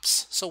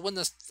stops. So when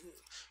the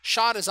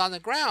shot is on the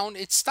ground,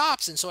 it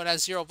stops, and so it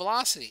has zero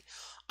velocity.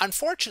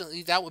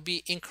 Unfortunately, that would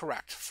be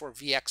incorrect for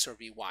Vx or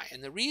Vy.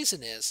 And the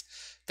reason is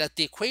that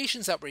the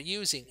equations that we're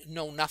using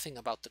know nothing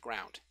about the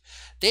ground.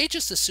 They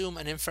just assume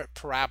an infinite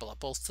parabola,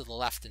 both to the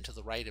left and to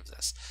the right of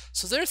this.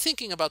 So they're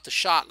thinking about the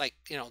shot like,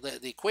 the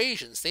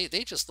equations, they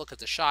just look at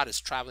the shot as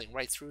traveling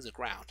right through the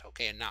ground,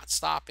 okay, and not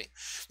stopping.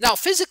 Now,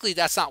 physically,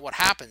 that's not what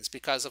happens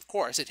because, of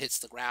course, it hits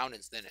the ground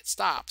and then it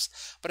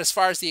stops. But as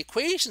far as the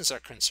equations are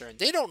concerned,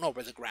 they don't know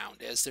where the ground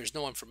is. There's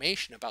no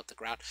information about the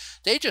ground.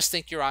 They just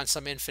think you're on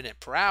some infinite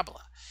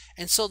parabola.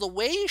 And so the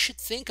way you should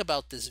think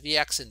about this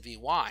Vx and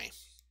Vy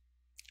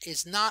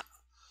is not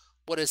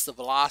what is the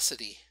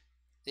velocity,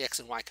 the x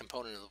and y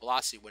component of the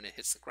velocity when it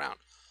hits the ground.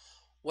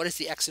 What is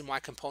the x and y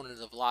component of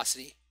the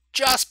velocity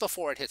just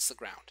before it hits the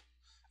ground?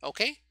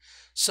 Okay,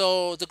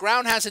 so the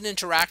ground hasn't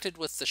interacted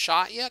with the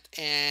shot yet,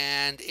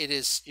 and it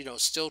is,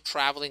 still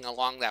traveling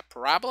along that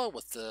parabola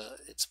with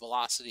its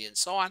velocity and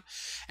so on.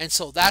 And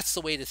so that's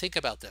the way to think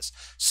about this.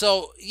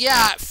 So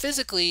yeah,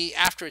 physically,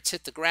 after it's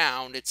hit the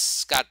ground,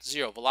 it's got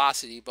zero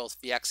velocity. Both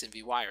Vx and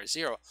Vy are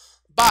zero.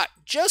 But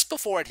just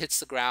before it hits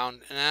the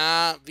ground,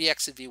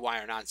 Vx and Vy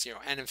are not zero.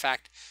 And in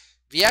fact,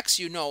 Vx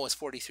is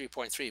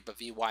 43.3, but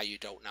Vy you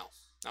don't know.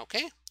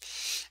 Okay,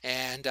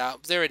 and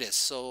there it is.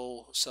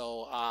 So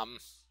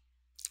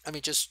let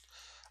me just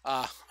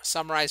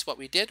summarize what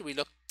we did.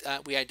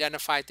 We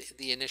identified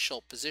the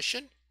initial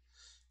position,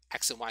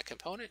 x and y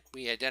component.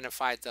 We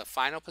identified the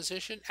final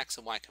position, x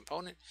and y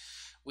component.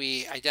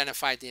 We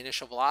identified the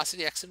initial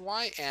velocity, x and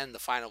y, and the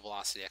final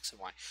velocity, x and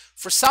y.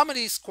 For some of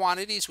these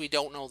quantities, we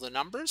don't know the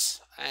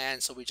numbers,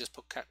 and so we just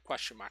put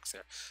question marks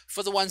there.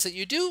 For the ones that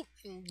you do,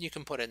 you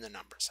can put in the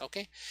numbers,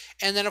 okay?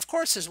 And then, of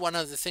course, there's one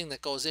other thing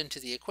that goes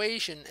into the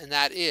equation, and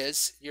that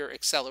is your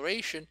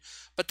acceleration,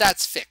 but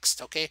that's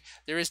fixed, okay?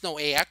 There is no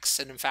ax,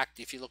 and in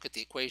fact, if you look at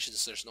the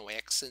equations, there's no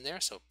x in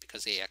there, so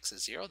because ax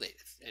is 0,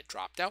 it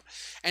dropped out.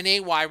 And ay,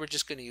 we're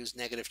just going to use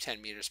negative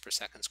 10 meters per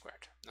second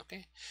squared,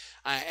 okay?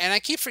 And I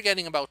keep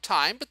forgetting about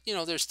time, but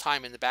there's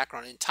time in the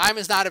background, and time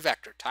is not a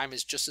vector. Time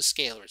is just a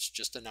scalar. It's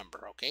just a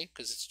number, okay?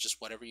 Because it's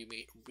just whatever you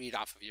read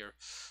off of your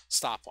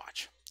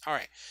stopwatch. All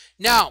right,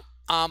 now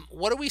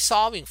what are we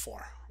solving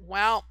for?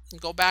 Well,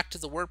 go back to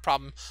the word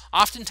problem.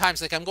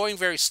 Oftentimes, like, I'm going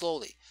very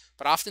slowly,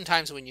 But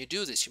oftentimes when you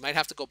do this, you might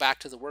have to go back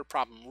to the word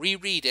problem,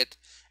 reread it,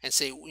 and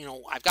say,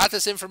 I've got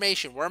this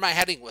information. Where am I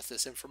heading with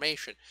this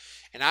information?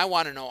 And I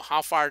want to know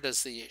how far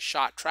does the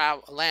shot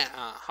land?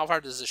 How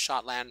far does the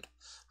shot land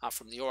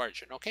from the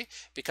origin? Okay,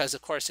 because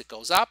of course it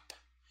goes up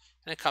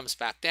and it comes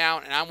back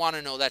down, and I want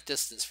to know that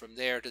distance from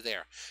there to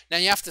there. Now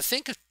you have to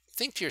think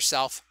to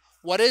yourself,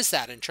 what is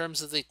that in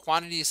terms of the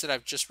quantities that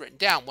I've just written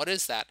down? What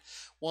is that?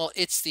 Well,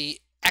 it's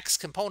the x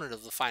component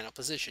of the final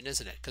position,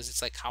 isn't it? Because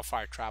it's like how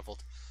far it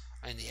traveled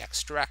in the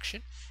x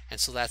direction, and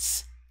so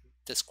that's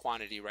this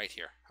quantity right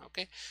here.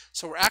 Okay,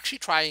 so we're actually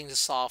trying to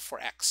solve for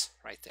x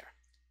right there.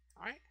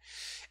 All right,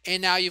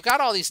 and now you've got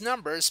all these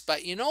numbers,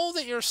 but you know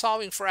that you're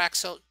solving for x.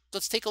 So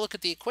let's take a look at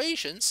the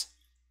equations.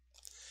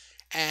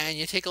 And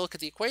you take a look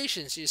at the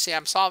equations, you say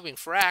I'm solving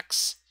for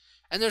x,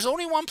 and there's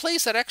only one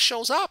place that x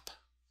shows up.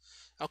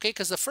 Okay,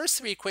 because the first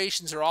three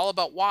equations are all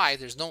about y.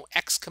 There's no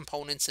x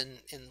components in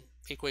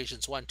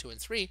equations 1, 2,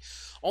 and 3.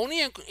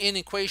 Only in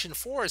equation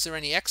 4 is there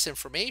any x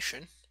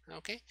information.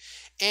 Okay,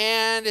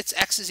 and it's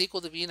x is equal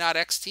to v naught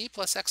xt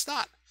plus x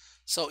naught.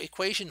 So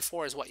equation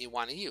 4 is what you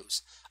want to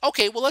use.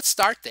 Okay, well, let's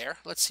start there.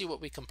 Let's see what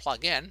we can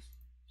plug in.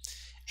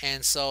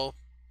 And so,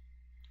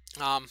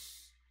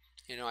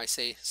 I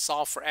say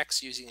solve for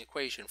x using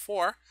equation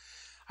 4.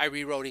 I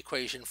rewrote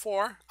equation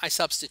 4. I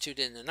substitute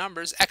in the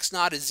numbers. X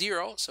naught is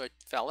 0, so it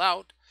fell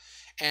out.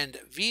 And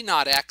V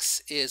naught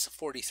x is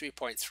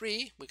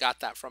 43.3. We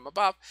got that from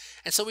above.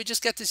 And so we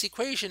just get this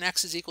equation,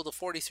 x is equal to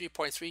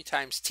 43.3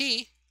 times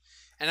t.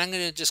 And I'm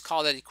going to just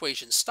call that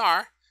equation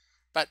star.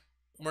 But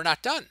we're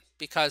not done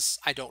because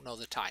I don't know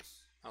the time.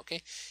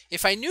 Okay.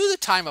 If I knew the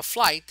time of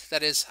flight,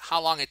 that is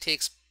how long it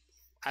takes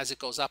as it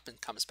goes up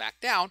and comes back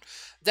down,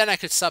 then I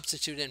could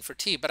substitute in for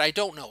t, but I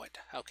don't know it.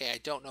 Okay, I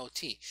don't know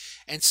t.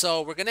 And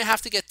so we're going to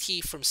have to get t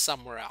from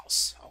somewhere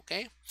else.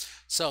 Okay,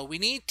 so we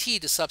need t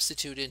to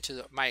substitute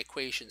into my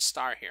equation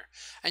star here.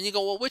 And you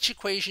go, well, which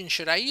equation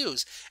should I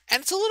use?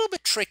 And it's a little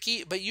bit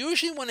tricky, but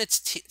usually when it's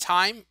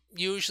time,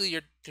 usually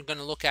you're going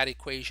to look at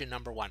equation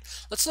number 1.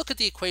 Let's look at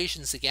the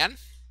equations again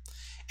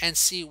and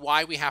see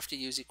why we have to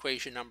use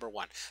equation number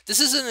 1. This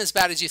isn't as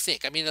bad as you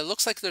think. I mean, it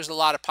looks like there's a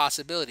lot of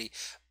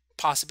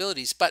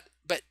possibilities, but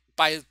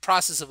by the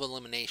process of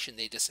elimination,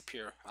 they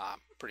disappear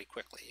pretty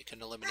quickly. You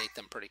can eliminate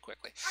them pretty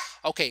quickly.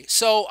 Okay,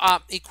 so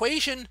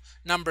equation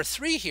number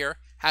 3 here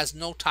has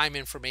no time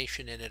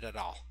information in it at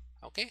all.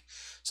 Okay,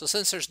 so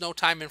since there's no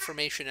time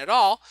information at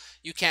all,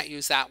 you can't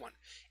use that one.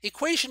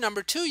 Equation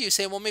number 2, you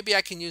say, well, maybe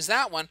I can use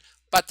that one,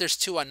 but there's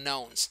two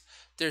unknowns.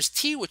 There's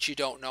t, which you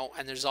don't know,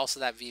 and there's also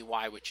that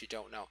vy, which you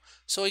don't know.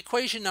 So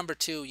equation number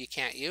 2 you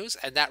can't use,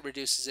 and that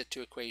reduces it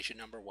to equation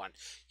number 1.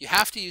 You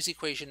have to use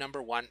equation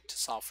number 1 to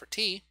solve for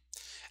t.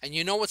 And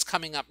you know what's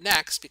coming up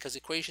next, because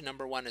equation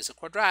number 1 is a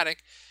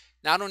quadratic.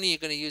 Not only are you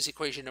going to use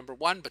equation number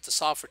 1, but to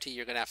solve for t,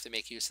 you're going to have to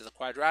make use of the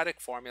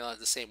quadratic formula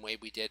the same way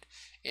we did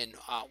in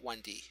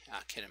 1D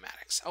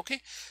kinematics.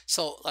 Okay,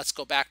 so let's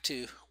go back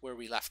to where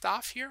we left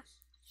off here.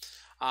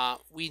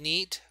 We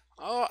need...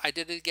 Oh, I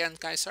did it again,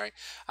 guys, sorry.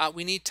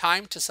 We need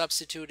time to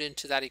substitute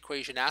into that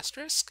equation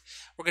asterisk.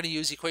 We're going to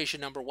use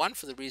equation number 1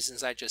 for the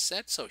reasons I just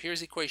said. So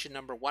here's equation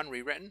number 1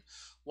 rewritten.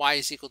 Y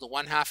is equal to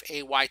 1/2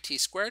 ayt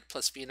squared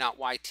plus v naught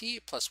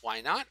yt plus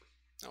y naught.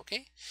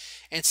 Okay,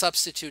 and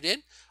substitute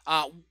in.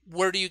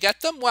 Where do you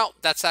get them? Well,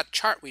 that's that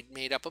chart we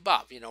made up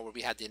above, where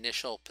we had the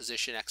initial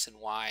position x and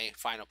y,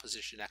 final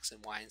position x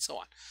and y, and so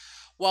on.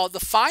 Well, the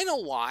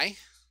final y,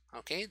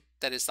 okay,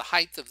 that is the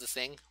height of the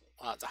thing,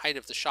 the height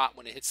of the shot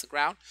when it hits the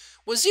ground,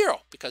 was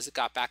 0 because it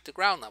got back to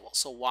ground level.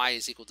 So y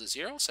is equal to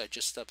 0, so I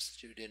just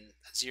substitute in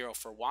 0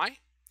 for y.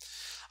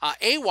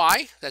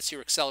 Ay, that's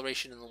your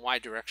acceleration in the y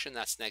direction,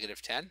 that's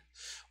 -10.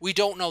 We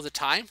don't know the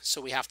time,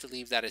 so we have to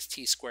leave that as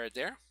t squared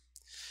there.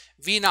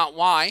 V naught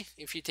y,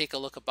 if you take a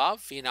look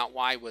above, V naught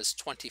y was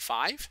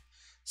 25,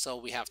 so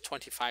we have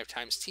 25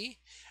 times t.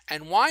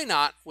 And y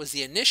naught was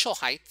the initial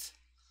height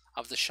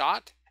of the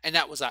shot, and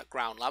that was at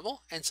ground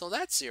level, and so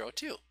that's 0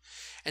 too.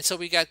 And so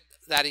we got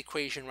that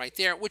equation right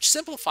there, which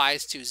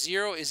simplifies to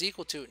 0 is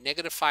equal to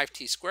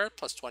 -5t squared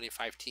plus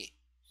 25t.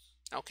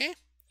 Okay?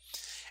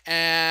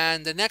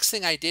 And the next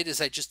thing I did is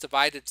I just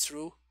divided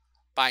through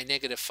by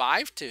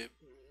 -5 to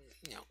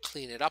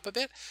clean it up a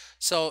bit.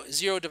 So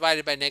 0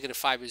 divided by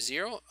 -5 is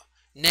 0.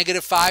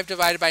 -5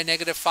 divided by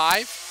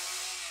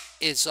 -5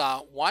 is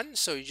 1,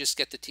 so you just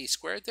get the t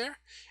squared there.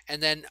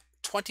 And then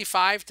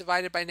 25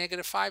 divided by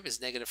 -5 is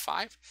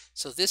 -5.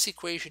 So this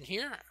equation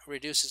here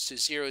reduces to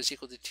 0 is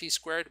equal to t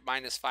squared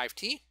minus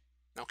 5t.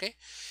 Okay,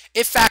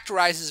 it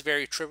factorizes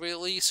very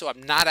trivially, so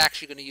I'm not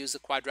actually going to use the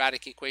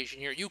quadratic equation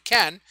here. You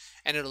can,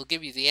 and it'll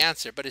give you the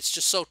answer, but it's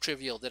just so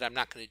trivial that I'm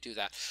not going to do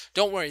that.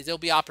 Don't worry, there'll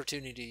be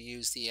opportunity to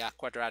use the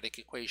quadratic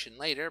equation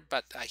later,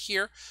 but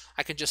here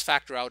I can just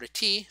factor out a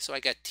t, so I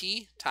get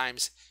t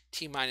times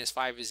t minus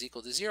 5 is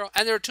equal to 0,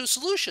 and there are two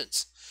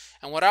solutions.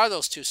 And what are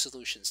those two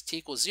solutions? T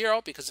equals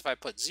 0, because if I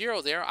put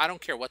 0 there, I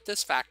don't care what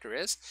this factor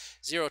is.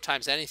 0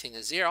 times anything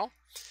is 0.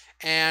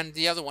 And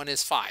the other one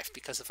is 5,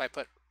 because if I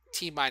put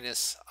t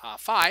minus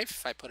 5.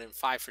 If I put in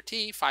 5 for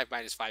t, 5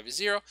 minus 5 is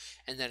 0,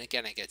 and then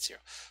again I get 0.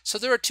 So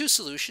there are two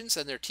solutions,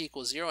 and they're t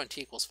equals 0 and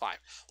t equals 5.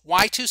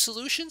 Why two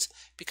solutions?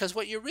 Because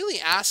what you're really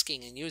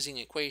asking in using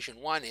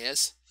equation 1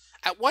 is,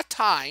 at what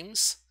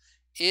times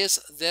is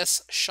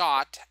this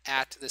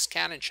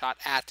cannon shot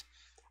at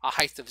a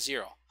height of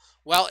 0?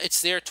 Well,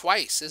 it's there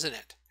twice, isn't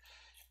it?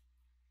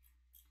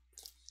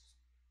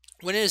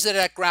 When is it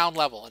at ground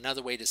level?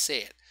 Another way to say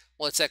it.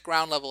 Well, it's at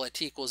ground level at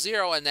t equals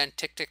 0, and then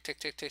tick, tick, tick,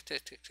 tick, tick,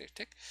 tick, tick, tick,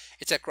 tick.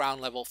 It's at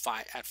ground level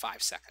at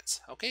 5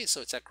 seconds. Okay,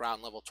 so it's at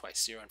ground level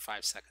twice, 0 and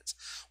 5 seconds.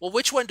 Well,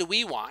 which one do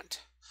we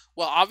want?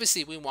 Well,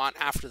 obviously we want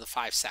after the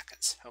 5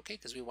 seconds, okay,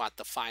 because we want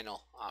the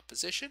final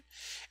position.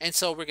 And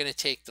so we're going to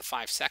take the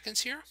 5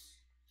 seconds here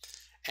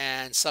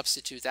and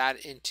substitute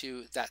that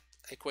into that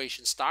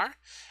equation star.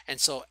 And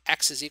so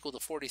x is equal to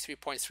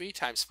 43.3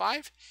 times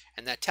 5,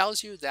 and that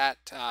tells you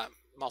that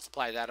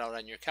multiply that out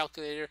on your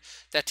calculator.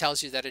 That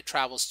tells you that it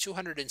travels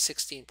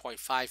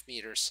 216.5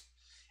 meters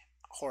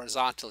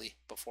horizontally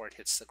before it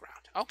hits the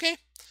ground. Okay,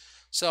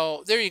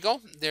 so there you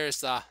go.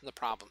 There's the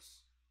problem.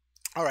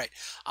 All right,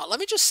 let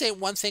me just say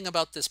one thing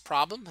about this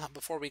problem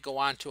before we go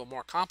on to a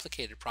more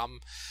complicated problem.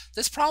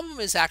 This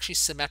problem is actually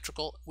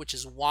symmetrical, which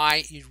is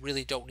why you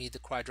really don't need the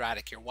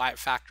quadratic here, why it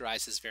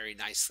factorizes very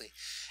nicely.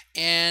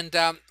 And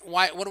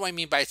what do I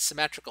mean by it's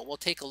symmetrical? We'll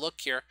take a look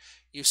here.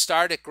 You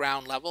start at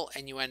ground level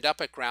and you end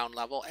up at ground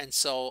level, and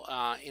so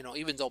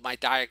even though my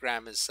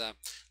diagram is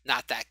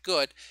not that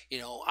good,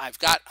 I've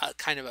got a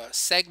kind of a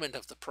segment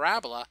of the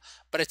parabola,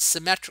 but it's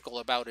symmetrical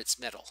about its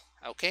middle.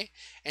 Okay,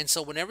 and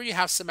so whenever you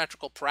have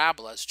symmetrical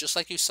parabolas, just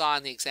like you saw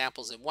in the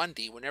examples in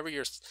 1D, whenever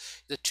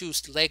the two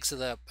legs of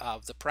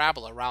the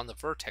parabola around the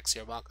vertex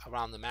here,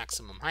 around the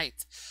maximum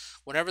height,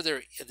 whenever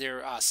they're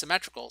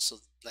symmetrical, so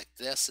like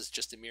this is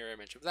just a mirror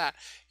image of that,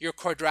 your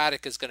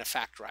quadratic is going to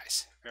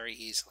factorize very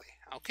easily.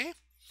 Okay,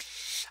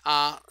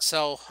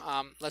 so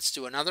let's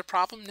do another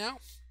problem now,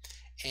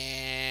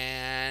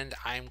 and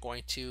I'm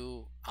going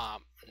to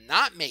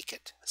not make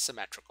it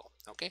symmetrical.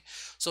 Okay,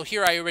 so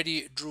here I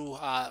already drew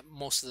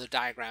most of the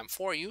diagram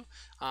for you,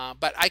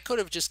 but I could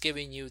have just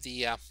given you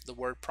the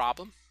word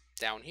problem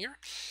down here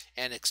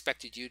and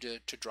expected you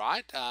to draw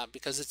it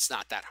because it's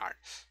not that hard.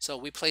 So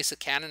we place a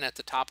cannon at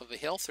the top of a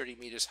hill 30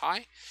 meters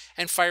high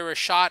and fire a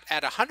shot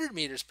at 100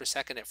 meters per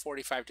second at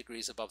 45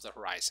 degrees above the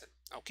horizon.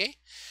 Okay,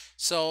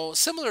 so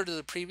similar to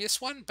the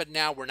previous one, but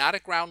now we're not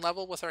at ground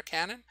level with our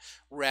cannon.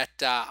 We're at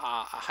a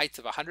height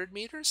of 100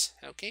 meters,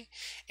 okay,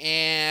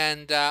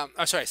 and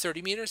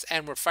 30 meters,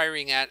 and we're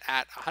firing at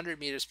 100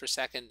 meters per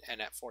second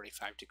and at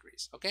 45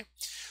 degrees. Okay,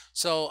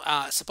 so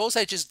suppose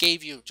I just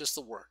gave you just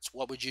the words.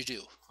 What would you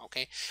do?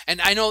 Okay, and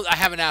I know I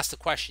haven't asked the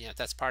question yet.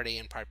 That's part A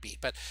and part B,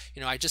 but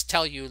I just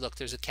tell you, look,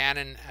 there's a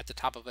cannon at the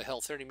top of a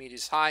hill 30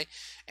 meters high,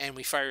 and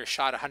we fire a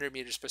shot 100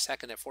 meters per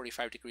second at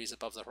 45 degrees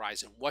above the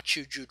horizon. What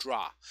should you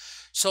draw?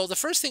 So the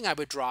first thing I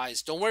would draw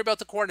is, don't worry about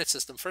the coordinate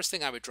system. First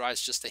thing I would draw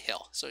is just a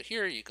hill. So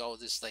here you go.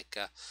 There's like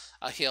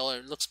a hill.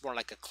 It looks more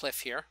like a cliff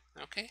here.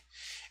 Okay,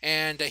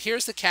 and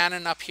here's the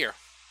cannon up here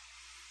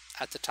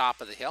at the top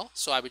of the hill.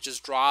 So I would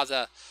just draw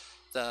the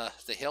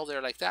hill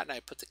there like that, and I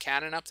put the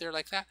cannon up there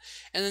like that.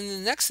 And then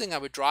the next thing I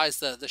would draw is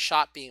the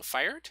shot being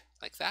fired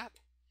like that.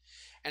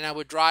 And I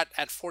would draw it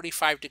at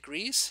 45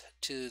 degrees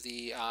to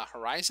the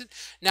horizon.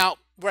 Now,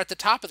 we're at the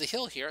top of the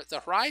hill here.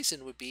 The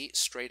horizon would be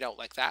straight out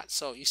like that.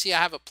 So you see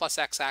I have a plus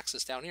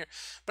x-axis down here.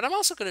 But I'm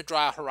also going to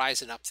draw a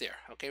horizon up there.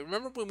 Okay,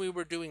 remember when we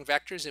were doing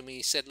vectors and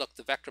we said, look,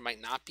 the vector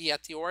might not be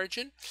at the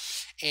origin?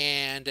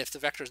 And if the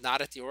vector is not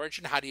at the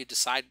origin, how do you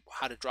decide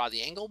how to draw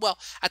the angle? Well,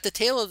 at the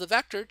tail of the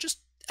vector, just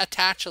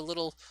attach a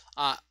little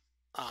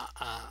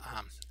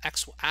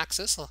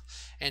x-axis,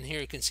 and here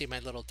you can see my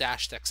little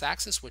dashed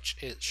x-axis, which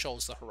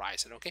shows the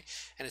horizon. Okay,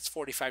 and it's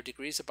 45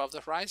 degrees above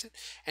the horizon,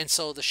 and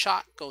so the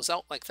shot goes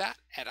out like that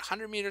at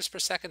 100 meters per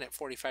second at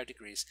 45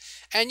 degrees.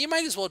 And you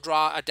might as well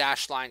draw a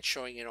dashed line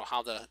showing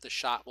how the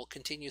shot will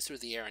continue through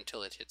the air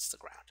until it hits the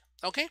ground.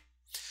 Okay,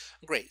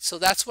 great. So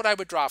that's what I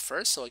would draw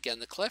first. So again,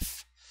 the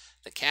cliff,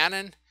 the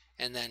cannon,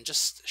 and then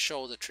just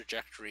show the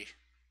trajectory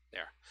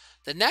there.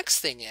 The next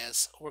thing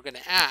is we're going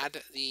to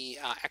add the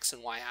x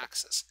and y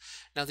axis.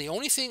 Now the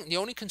only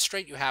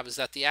constraint you have is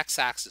that the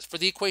x-axis, for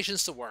the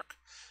equations to work,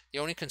 the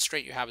only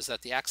constraint you have is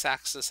that the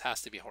x-axis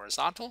has to be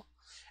horizontal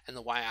and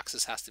the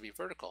y-axis has to be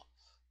vertical.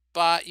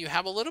 But you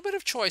have a little bit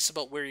of choice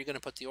about where you're going to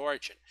put the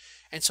origin.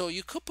 And so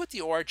you could put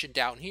the origin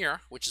down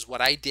here, which is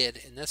what I did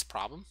in this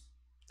problem.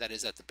 That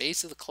is at the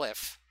base of the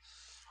cliff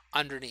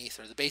underneath,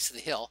 or the base of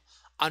the hill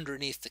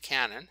underneath the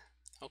cannon.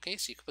 Okay,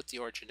 so you could put the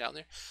origin down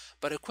there,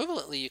 but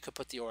equivalently you could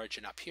put the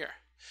origin up here.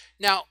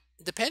 Now,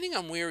 depending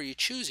on where you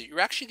choose it,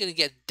 you're actually going to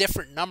get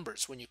different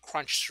numbers when you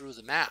crunch through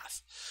the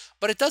math.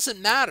 But it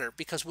doesn't matter,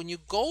 because when you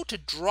go to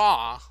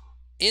draw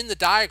in the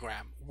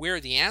diagram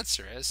where the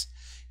answer is,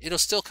 it'll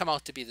still come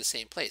out to be the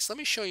same place. Let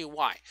me show you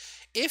why.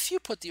 If you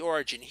put the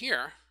origin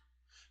here,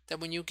 then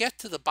when you get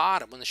to the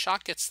bottom, when the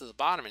shot gets to the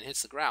bottom and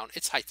hits the ground,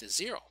 its height is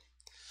 0.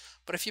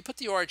 But if you put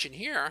the origin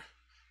here,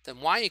 then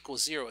y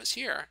equals 0 is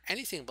here.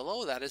 Anything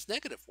below that is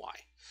negative y.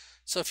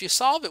 So if you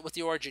solve it with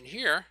the origin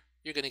here,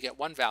 you're going to get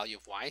one value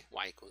of y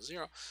equals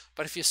 0.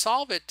 But if you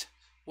solve it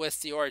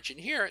with the origin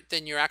here,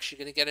 then you're actually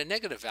going to get a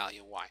negative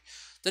value of y.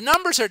 The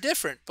numbers are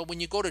different, but when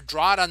you go to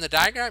draw it on the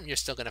diagram, you're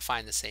still going to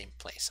find the same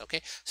place,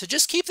 okay? So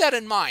just keep that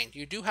in mind.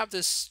 You do have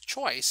this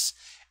choice,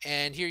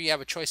 and here you have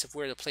a choice of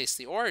where to place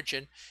the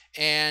origin,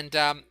 and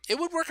it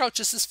would work out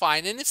just as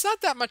fine. And it's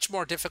not that much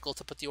more difficult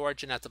to put the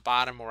origin at the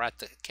bottom or at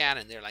the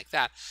cannon there like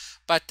that.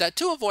 But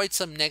to avoid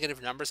some negative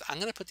numbers, I'm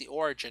going to put the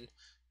origin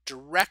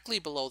directly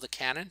below the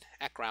cannon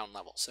at ground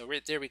level. So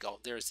there we go.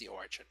 There's the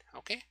origin,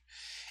 okay?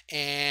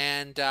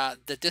 And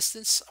the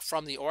distance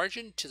from the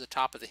origin to the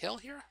top of the hill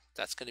here,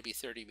 that's going to be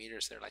 30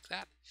 meters there like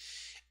that.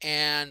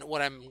 And what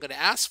I'm going to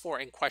ask for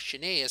in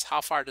question A is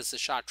how far does the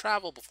shot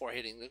travel before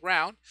hitting the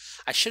ground?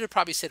 I should have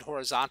probably said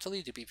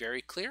horizontally to be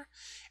very clear.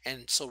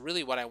 And so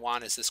really what I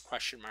want is this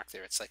question mark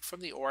there. It's like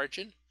from the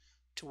origin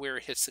to where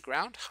it hits the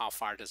ground, how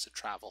far does it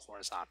travel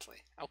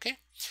horizontally? Okay,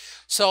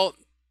 so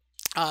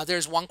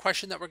there's one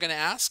question that we're going to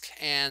ask.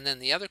 And then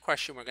the other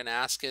question we're going to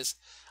ask is,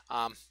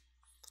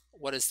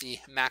 what is the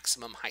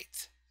maximum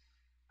height,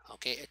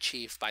 okay,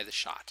 achieved by the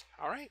shot?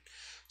 All right,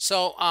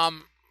 so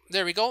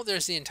there we go.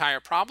 There's the entire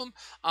problem.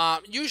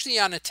 Usually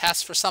on a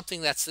test for something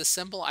that's this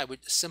simple, I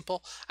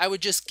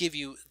would just give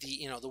you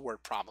the the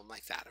word problem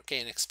like that, okay,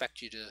 and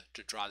expect you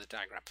to draw the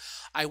diagram.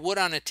 I would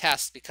on a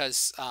test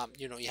because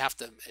you have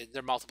to.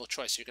 They're multiple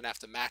choice. You're gonna have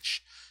to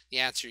match the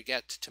answer you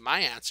get to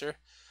my answer.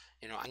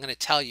 I'm going to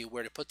tell you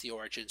where to put the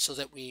origin so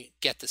that we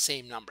get the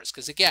same numbers.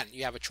 Because again,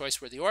 you have a choice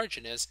where the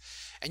origin is,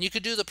 and you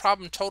could do the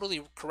problem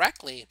totally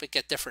correctly, but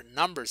get different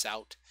numbers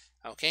out.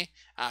 Okay,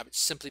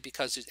 simply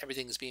because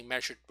everything is being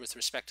measured with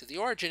respect to the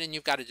origin, and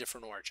you've got a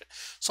different origin.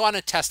 So on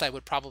a test, I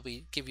would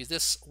probably give you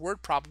this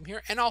word problem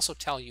here, and also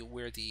tell you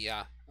where the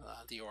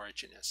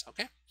origin is.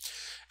 Okay.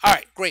 All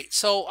right, great.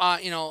 So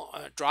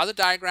draw the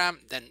diagram,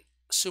 then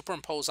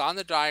superimpose on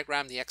the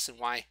diagram the x and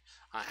y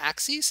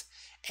axes,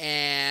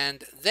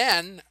 and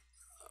then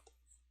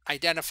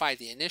identify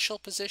the initial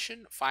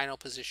position,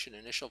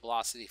 initial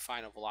velocity,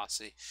 final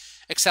velocity,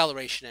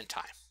 acceleration, and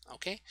time.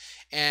 Okay,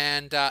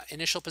 and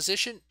initial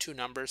position, 2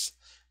 numbers.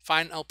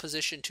 Final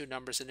position, 2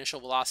 numbers. Initial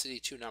velocity,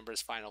 2 numbers.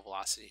 Final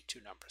velocity,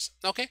 2 numbers.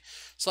 Okay,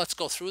 so let's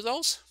go through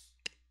those.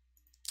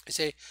 I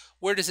say,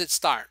 where does it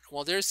start?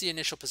 Well, there's the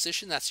initial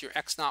position. That's your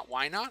x naught,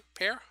 y naught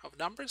pair of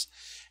numbers.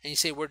 And you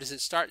say, where does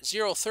it start?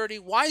 0, 30.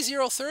 Why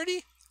 0,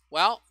 30?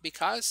 Well,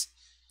 because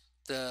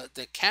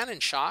the cannon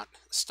shot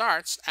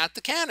starts at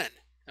the cannon.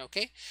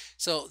 Okay,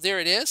 so there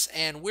it is.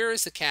 And where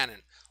is the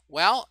cannon?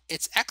 Well,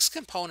 its x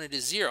component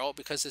is 0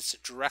 because it's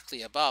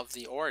directly above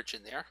the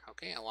origin there,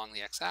 okay, along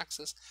the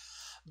x-axis.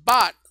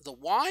 But the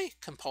y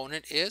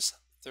component is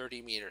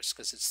 30 meters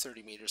because it's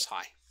 30 meters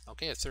high,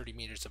 okay, at 30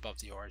 meters above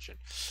the origin.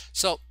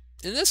 So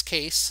in this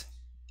case,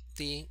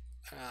 the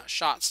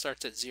shot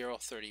starts at 0,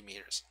 30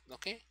 meters,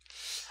 okay.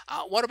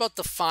 What about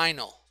the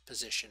final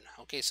position?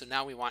 Okay, so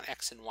now we want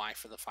x and y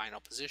for the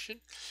final position,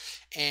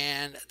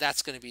 and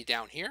that's going to be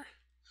down here.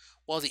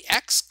 Well, the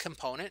x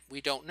component,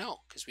 we don't know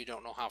because we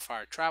don't know how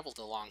far it traveled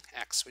along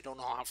x. We don't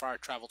know how far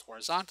it traveled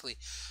horizontally.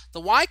 The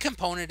y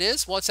component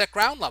is, well, it's at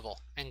ground level.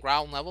 And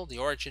ground level, the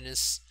origin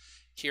is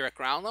here at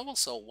ground level,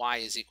 so y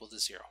is equal to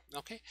 0.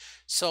 Okay,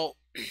 so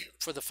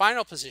for the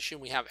final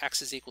position, we have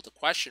x is equal to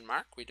question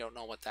mark. We don't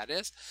know what that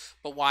is,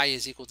 but y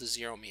is equal to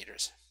 0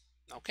 meters.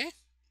 Okay,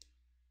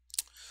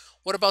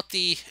 what about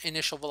the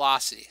initial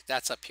velocity?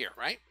 That's up here,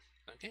 right?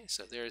 Okay,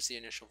 so there's the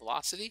initial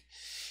velocity,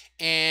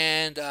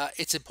 and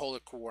it's in polar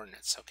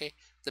coordinates. Okay,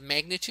 the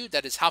magnitude,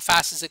 that is how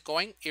fast is it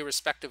going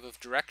irrespective of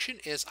direction,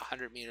 is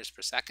 100 meters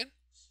per second.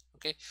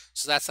 Okay,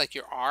 so that's like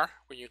your r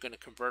when you're going to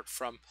convert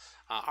from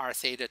r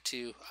theta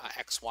to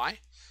xy.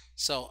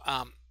 So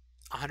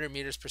 100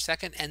 meters per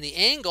second, and the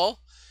angle,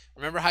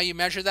 remember how you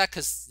measure that,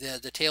 because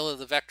the tail of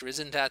the vector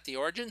isn't at the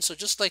origin. So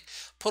just like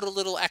put a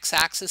little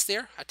x-axis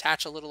there,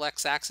 attach a little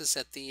x-axis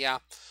at the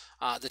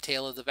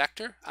tail of the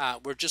vector.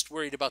 We're just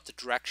worried about the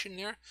direction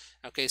there.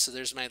 Okay, so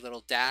there's my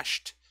little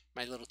dashed,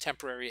 my little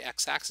temporary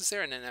x-axis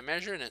there, and then I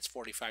measure, and it's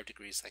 45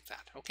 degrees like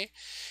that. Okay,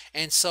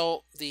 and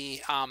so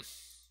the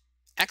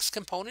x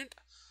component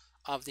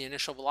of the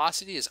initial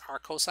velocity is r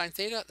cosine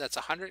theta. That's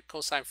 100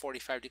 cosine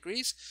 45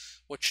 degrees,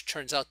 which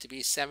turns out to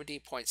be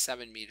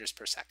 70.7 meters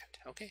per second.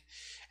 Okay,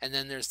 and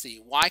then there's the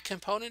y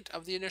component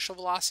of the initial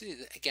velocity.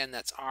 Again,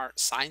 that's r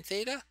sine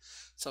theta.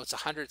 So it's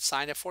 100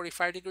 sine of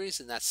 45 degrees,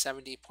 and that's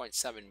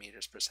 70.7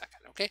 meters per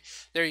second. Okay,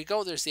 there you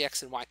go. There's the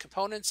x and y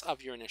components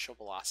of your initial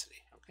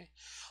velocity. Okay,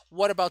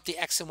 what about the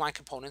x and y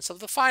components of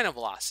the final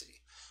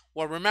velocity?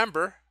 Well,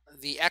 remember,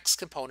 the x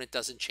component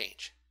doesn't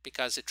change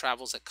because it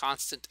travels at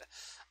constant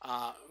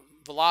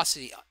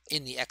velocity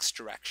in the x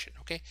direction.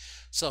 Okay,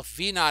 so if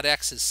v naught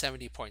x is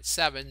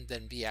 70.7,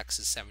 then vx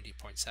is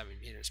 70.7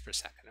 meters per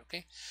second.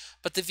 Okay,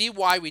 but the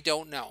vy we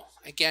don't know.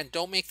 Again,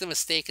 don't make the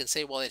mistake and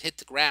say, well, it hit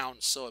the ground,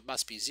 so it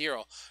must be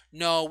 0.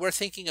 No, we're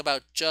thinking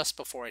about just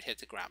before it hit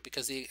the ground,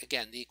 because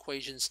again, the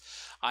equations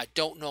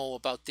don't know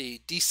about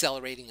the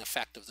decelerating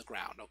effect of the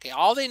ground. Okay,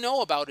 all they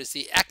know about is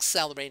the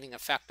accelerating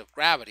effect of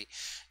gravity.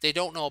 They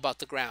don't know about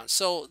the ground.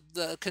 So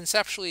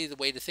conceptually, the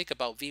way to think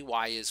about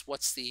vy is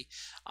what's the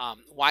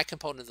y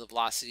component of the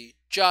velocity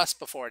just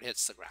before it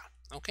hits the ground.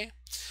 Okay.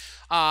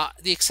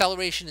 The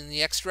acceleration in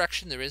the x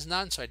direction, there is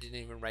none, so I didn't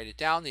even write it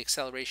down. The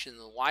acceleration in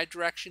the y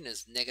direction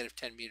is negative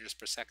 10 meters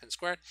per second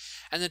squared.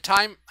 And the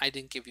time, I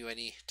didn't give you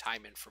any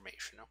time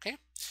information. Okay.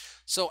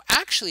 So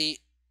actually,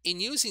 in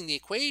using the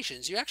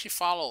equations, you actually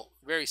follow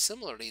very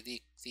similarly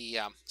the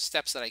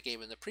steps that I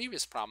gave in the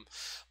previous problem.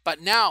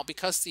 But now,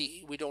 because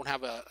we don't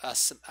have a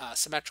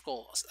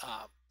symmetrical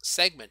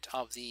segment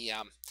of the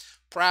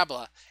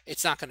parabola,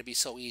 it's not going to be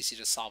so easy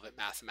to solve it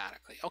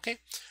mathematically. Okay,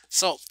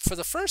 so for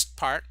the first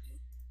part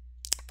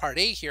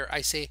A here,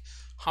 I say,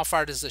 how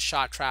far does the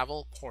shot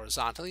travel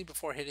horizontally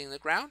before hitting the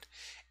ground?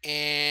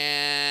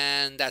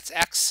 And that's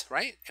x,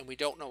 right? And we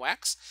don't know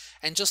x.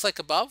 And just like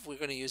above, we're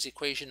going to use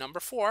equation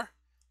number 4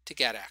 to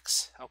get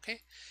x. Okay,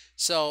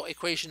 so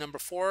equation number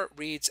 4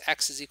 reads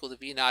x is equal to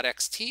v naught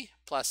xt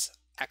plus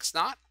x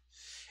naught.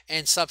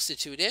 And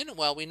substitute in,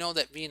 well, we know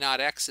that v naught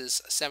x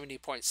is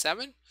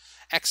 70.7,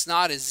 x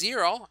naught is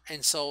 0,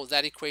 and so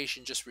that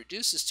equation just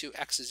reduces to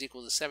x is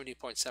equal to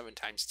 70.7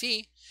 times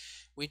t.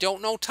 We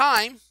don't know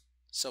time,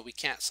 so we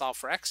can't solve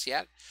for x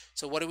yet.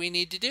 So what do we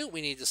need to do?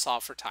 We need to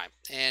solve for time.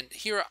 And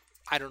here,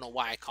 I don't know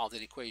why I called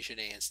it equation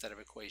A instead of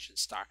equation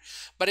star,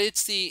 but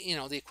it's the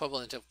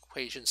equivalent of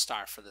equation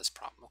star for this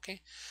problem.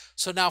 Okay,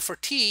 so now for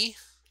t,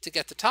 to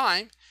get the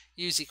time,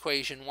 use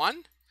equation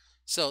 1.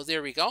 So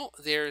there we go.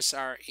 There's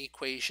our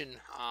equation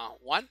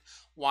 1.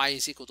 Y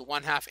is equal to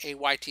 1/2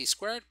 ayt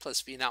squared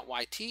plus v naught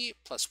yt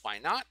plus y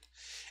naught.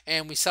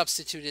 And we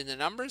substitute in the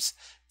numbers.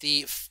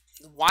 The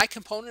y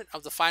component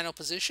of the final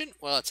position,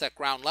 well, it's at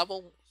ground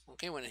level,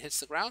 okay, when it hits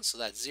the ground, so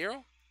that's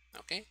 0.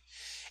 Okay.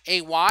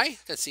 Ay,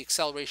 that's the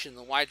acceleration in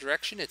the y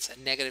direction. It's a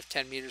negative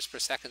 10 meters per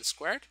second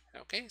squared.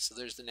 Okay, so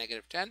there's the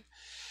negative 10.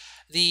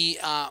 The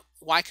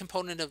y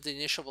component of the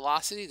initial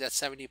velocity, that's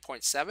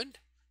 70.7.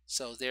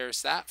 So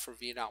there's that for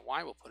v naught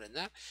y, we'll put in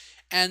that.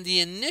 And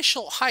the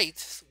initial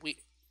height,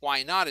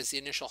 y naught is the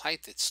initial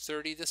height, it's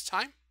 30 this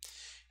time.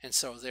 And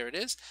so there it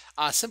is.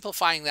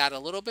 Simplifying that a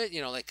little bit,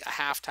 like a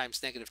half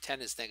times negative 10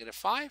 is negative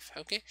 5.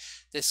 Okay,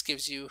 this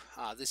gives you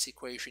this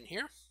equation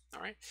here.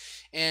 All right,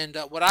 and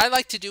what I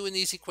like to do in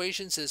these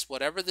equations is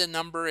whatever the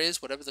number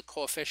is, whatever the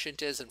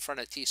coefficient is in front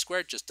of t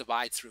squared, just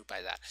divide through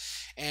by that.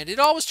 And it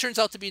always turns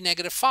out to be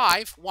negative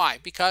 5. Why?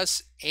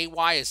 Because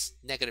ay is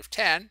negative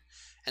 10.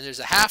 And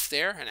there's a half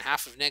there, and a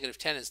half of negative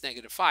 10 is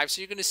negative 5.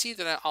 So you're going to see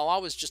that I'll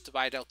always just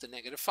divide out the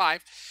negative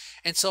 5.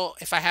 And so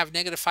if I have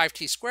negative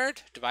 5t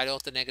squared, divide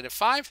out the negative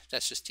 5,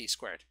 that's just t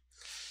squared.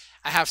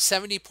 I have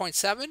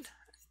 70.7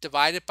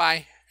 divided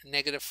by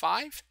negative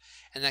 5,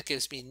 and that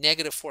gives me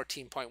negative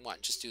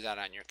 14.1. Just do that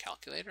on your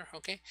calculator,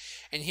 okay?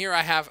 And here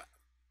I have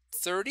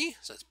 30,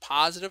 so it's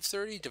positive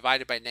 30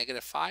 divided by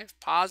negative 5.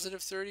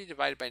 Positive 30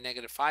 divided by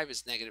negative 5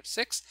 is negative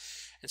 6,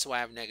 and so I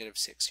have negative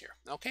 6 here.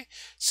 Okay,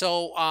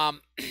 so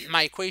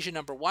my equation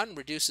number 1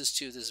 reduces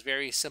to this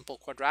very simple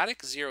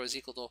quadratic. 0 is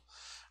equal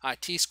to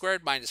t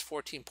squared minus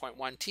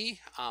 14.1t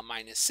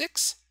minus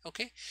 6.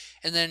 Okay,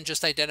 and then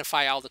just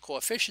identify all the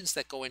coefficients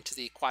that go into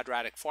the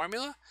quadratic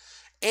formula.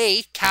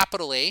 A,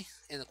 capital A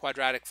in the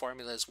quadratic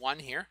formula is 1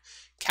 here.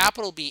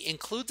 Capital B,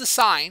 include the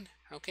sign,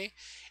 okay,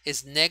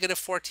 is negative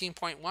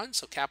 14.1.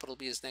 So capital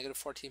B is negative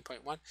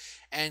 14.1.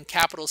 And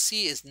capital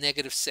C is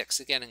negative 6.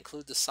 Again,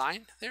 include the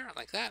sign there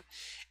like that.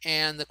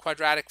 And the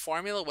quadratic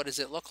formula, what does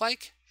it look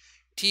like?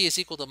 T is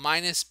equal to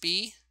minus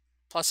B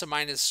plus or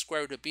minus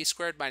square root of B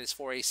squared minus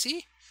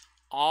 4AC,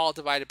 all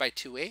divided by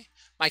 2A.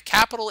 My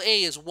capital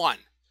A is 1.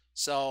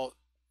 So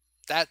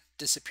that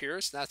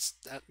disappears. That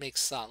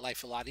makes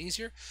life a lot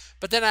easier.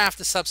 But then I have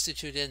to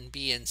substitute in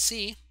B and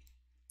C.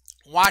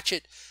 Watch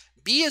it.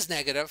 B is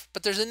negative,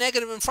 but there's a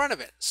negative in front of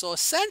it. So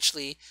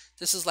essentially,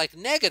 this is like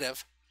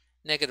negative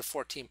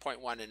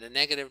 14.1, and a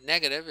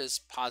negative is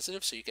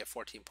positive, so you get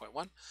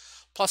 14.1.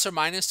 Plus or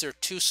minus, there are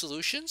two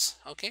solutions,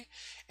 okay?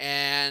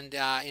 And,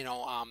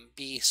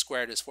 B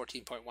squared is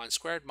 14.1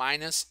 squared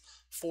minus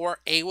 4.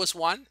 A was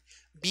 1.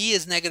 B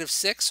is negative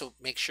 6, so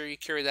make sure you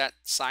carry that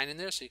sign in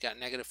there. So you got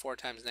negative 4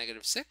 times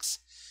negative 6,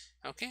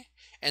 okay?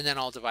 And then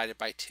all divided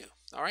by 2,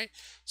 all right?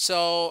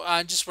 So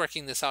just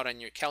working this out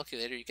on your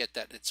calculator, you get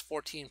that it's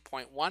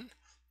 14.1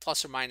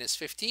 plus or minus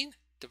 15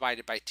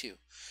 divided by 2.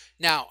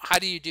 Now, how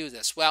do you do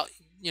this? Well,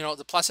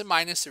 the plus and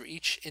minus are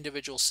each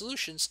individual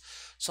solutions.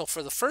 So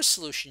for the first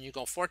solution, you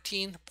go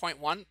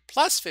 14.1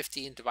 plus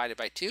 15 divided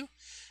by 2,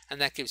 and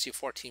that gives you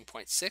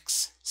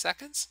 14.6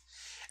 seconds.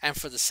 And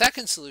for the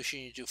second solution,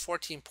 you do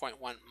 14.1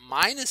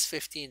 minus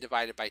 15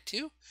 divided by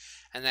 2,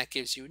 and that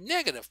gives you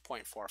negative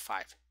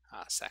 0.45.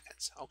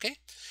 seconds. Okay.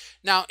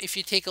 Now, if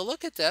you take a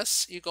look at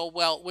this, you go,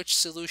 well, which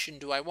solution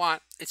do I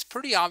want? It's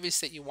pretty obvious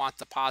that you want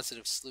the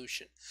positive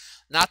solution.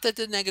 Not that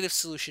the negative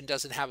solution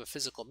doesn't have a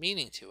physical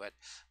meaning to it,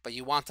 but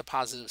you want the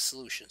positive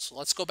solution. So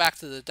let's go back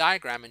to the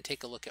diagram and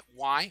take a look at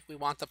why we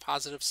want the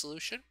positive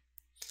solution.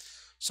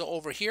 So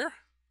over here,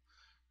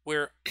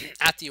 we're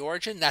at the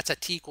origin. That's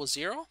at t equals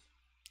 0.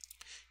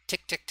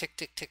 Tick, tick, tick,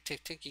 tick, tick,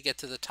 tick, tick. You get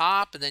to the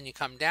top, and then you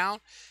come down.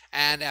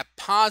 And at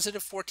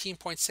positive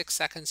 14.6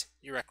 seconds,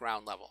 you're at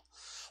ground level.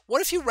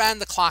 What if you ran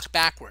the clock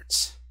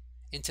backwards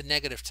into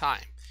negative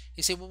time?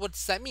 You say, well, what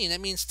does that mean? That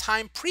means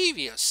time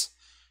previous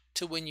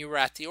to when you were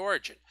at the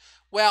origin.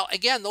 Well,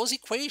 again, those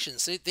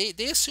equations, they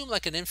assume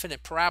like an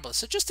infinite parabola.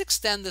 So just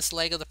extend this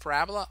leg of the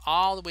parabola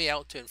all the way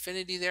out to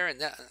infinity there, and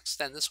then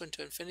extend this one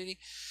to infinity.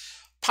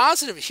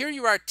 Positive, here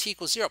you are at t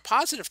equals 0.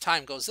 Positive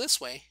time goes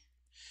this way.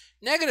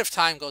 Negative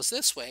time goes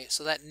this way.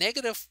 So that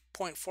negative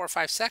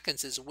 0.45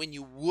 seconds is when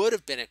you would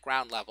have been at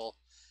ground level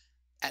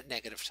at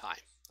negative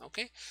time.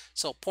 Okay,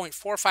 so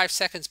 0.45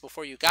 seconds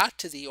before you got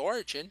to the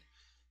origin,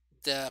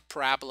 the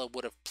parabola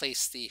would have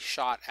placed the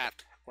shot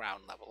at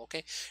ground level.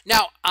 Okay,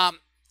 now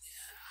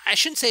I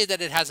shouldn't say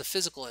that it has a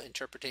physical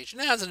interpretation.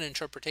 It has an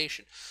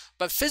interpretation,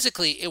 but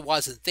physically it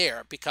wasn't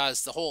there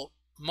because the whole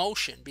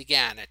motion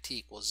began at t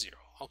equals 0.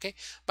 Okay,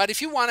 but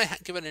if you want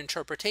to give an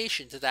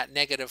interpretation to that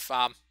negative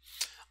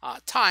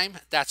time,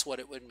 that's what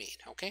it would mean.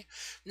 Okay,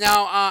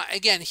 now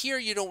again, here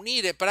you don't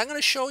need it, but I'm going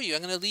to show you.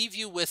 I'm going to leave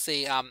you with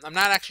a I'm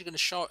not actually going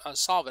to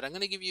solve it. I'm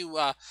going to give you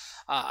a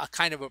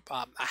kind of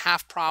a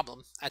half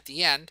problem at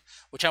the end,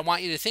 which I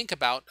want you to think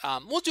about.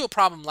 We'll do a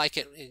problem like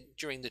it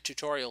during the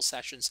tutorial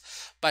sessions,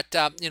 but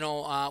you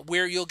know,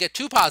 where you'll get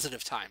 2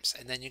 positive times,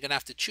 and then you're going to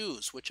have to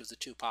choose which of the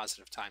 2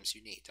 positive times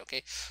you need.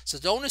 Okay, so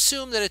don't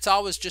assume that it's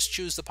always just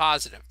choose the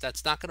positive.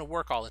 That's not going to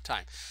work all the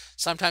time.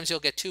 Sometimes you'll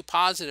get 2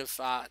 positive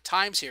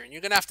times here, and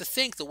you're going to have to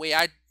think the way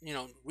I,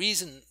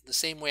 reason the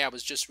same way I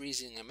was just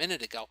reasoning a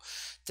minute ago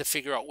to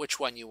figure out which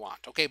one you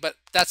want. Okay, but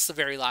that's the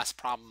very last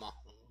problem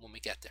when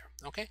we get there.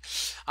 Okay,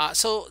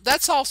 so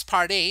that solves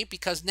part A,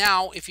 because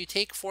now if you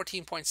take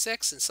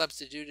 14.6 and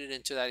substitute it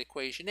into that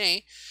equation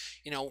A,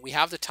 we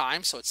have the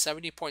time, so it's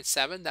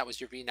 70.7, that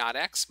was your V naught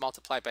x,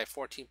 multiplied by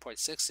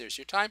 14.6, there's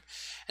your time,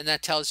 and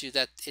that tells you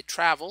that it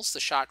travels, the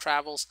shot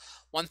travels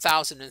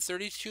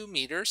 1,032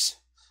 meters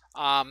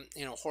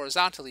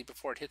horizontally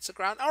before it hits the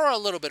ground, or a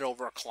little bit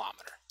over a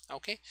kilometer.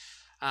 Okay,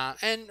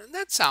 and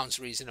that sounds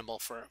reasonable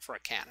for a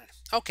cannon.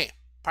 Okay,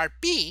 part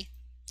B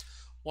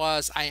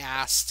was I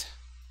asked,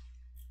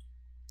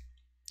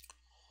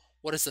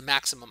 what is the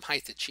maximum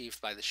height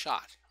achieved by the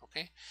shot?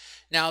 Okay,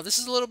 now this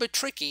is a little bit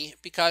tricky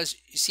because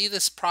you see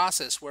this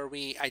process where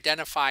we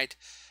identified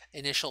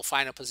initial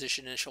final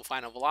position, initial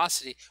final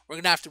velocity. We're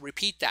going to have to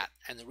repeat that,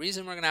 and the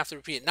reason we're going to have to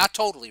repeat it, not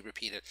totally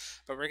repeat it,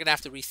 but we're going to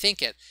have to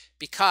rethink it,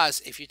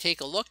 because if you take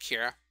a look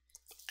here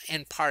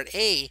in part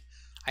A,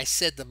 I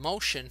said the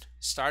motion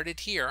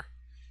started here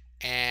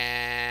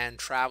and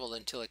traveled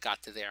until it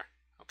got to there.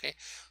 Okay,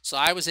 so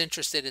I was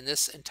interested in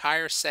this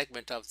entire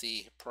segment of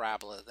the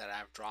parabola that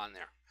I've drawn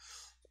there.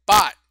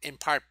 But in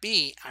part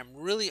B, I'm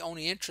really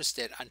only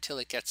interested until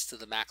it gets to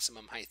the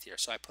maximum height here.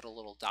 So I put a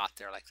little dot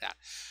there like that.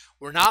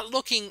 We're not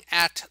looking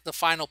at the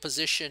final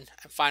position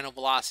and final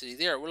velocity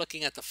there. We're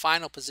looking at the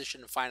final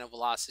position and final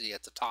velocity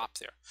at the top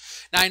there.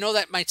 Now, I know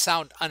that might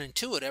sound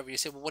unintuitive. You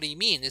say, well, what do you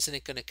mean? Isn't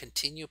it going to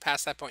continue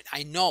past that point?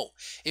 I know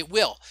it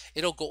will.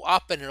 It'll go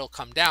up and it'll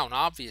come down,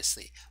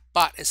 obviously.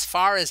 But as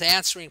far as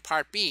answering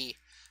part B,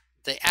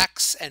 the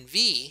X and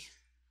V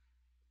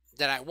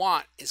that I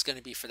want is going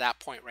to be for that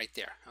point right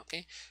there.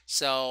 Okay,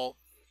 so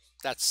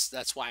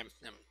that's why I'm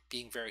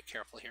being very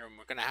careful here, and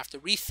we're going to have to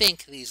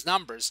rethink these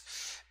numbers,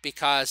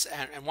 because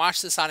and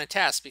watch this on a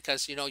test,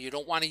 because you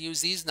don't want to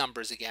use these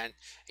numbers again,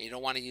 and you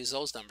don't want to use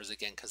those numbers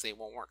again, because they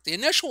won't work. The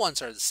initial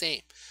ones are the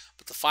same,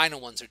 but the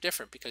final ones are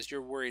different because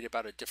you're worried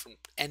about a different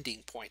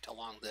ending point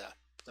along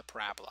the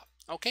parabola.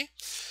 Okay,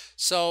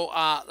 so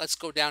let's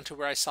go down to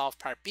where I solved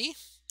part B.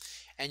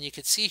 And you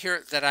can see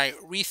here that I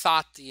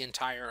rethought the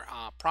entire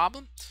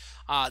problem.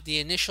 The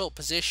initial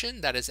position,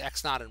 that is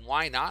x naught and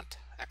y naught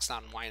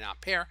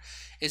pair,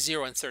 is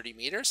 0 and 30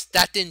 meters.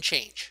 That didn't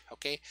change.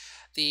 Okay,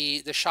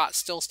 the shot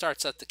still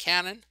starts at the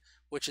cannon,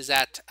 which is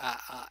at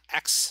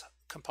x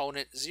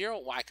component 0,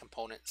 y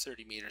component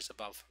 30 meters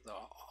above the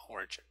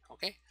origin.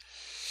 Okay,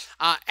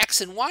 x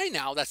and y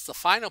now, that's the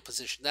final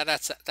position.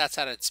 That's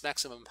at its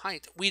maximum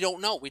height. We don't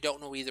know. We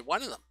don't know either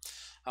one of them.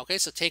 Okay,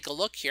 so take a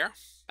look here,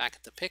 back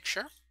at the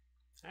picture.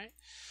 Right?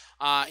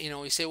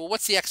 We say, well,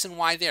 what's the x and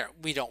y there?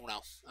 We don't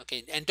know.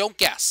 Okay, and don't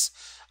guess.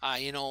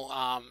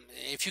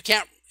 If you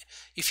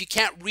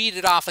can't read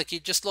it off, like you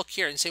just look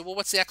here and say, well,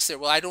 what's the x there?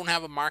 Well, I don't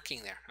have a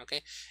marking there.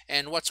 Okay,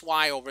 and what's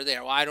y over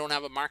there? Well, I don't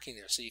have a marking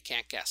there, so you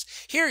can't guess.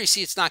 Here you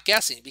see it's not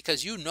guessing,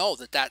 because you know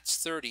that that's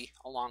 30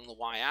 along the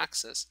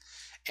y-axis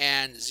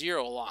and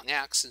 0 along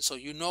x, and so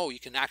you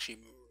can actually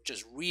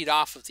just read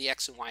off of the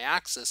x and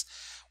y-axis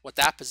what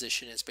that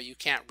position is, but you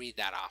can't read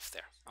that off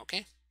there.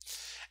 Okay.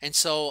 And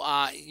so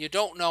you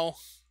don't know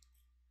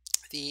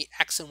the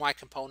x and y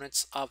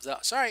components of the,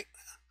 sorry,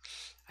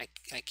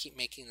 I keep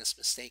making this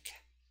mistake.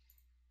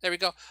 There we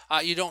go.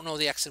 You don't know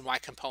the x and y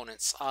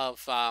components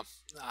of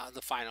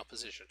the final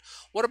position.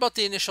 What about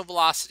the initial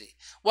velocity?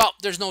 Well,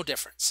 there's no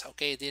difference.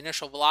 Okay, the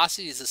initial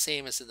velocity is the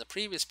same as in the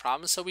previous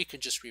problem, so we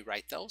can just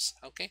rewrite those.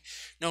 Okay,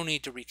 no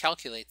need to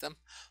recalculate them.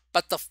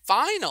 But the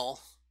final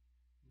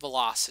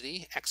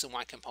velocity, x and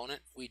y component,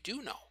 we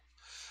do know.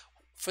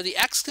 For the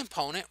x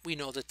component, we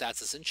know that that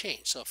doesn't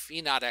change. So if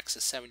v naught x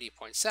is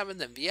 70.7,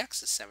 then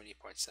vx is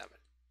 70.7.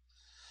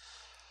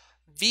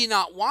 v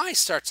naught y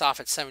starts off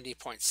at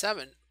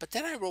 70.7, but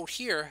then I wrote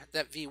here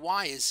that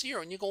vy is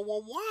 0, and you go,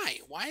 well, why?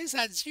 Why is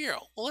that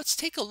 0? Well, let's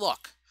take a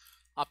look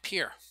up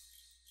here.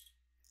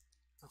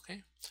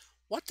 Okay,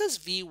 what does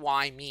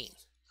vy mean?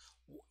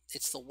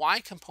 It's the y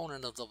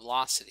component of the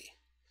velocity.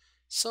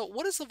 So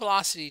what is the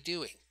velocity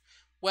doing?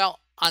 Well,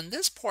 on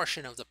this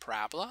portion of the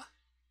parabola,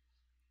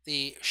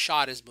 the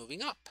shot is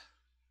moving up.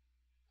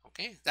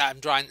 Okay,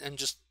 I'm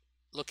just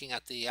looking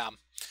at the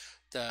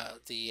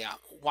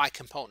y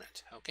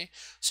component. Okay,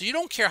 so you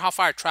don't care how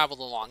far it traveled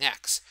along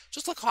x,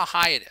 just look how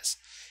high it is.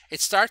 It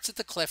starts at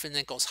the cliff and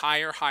then goes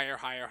higher, higher,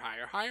 higher,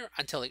 higher, higher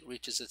until it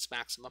reaches its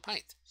maximum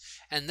height.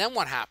 And then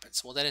what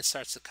happens? Well, then it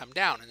starts to come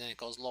down and then it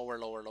goes lower,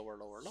 lower, lower,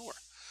 lower, lower.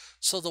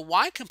 So the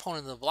y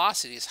component of the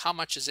velocity is how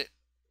much is it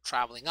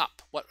traveling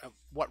up?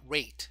 What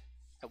rate?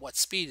 At what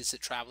speed is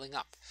it traveling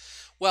up?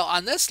 Well,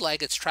 on this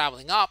leg it's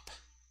traveling up,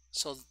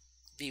 so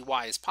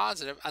vy is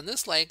positive. On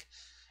this leg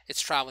it's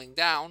traveling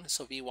down,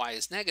 so vy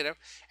is negative.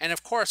 And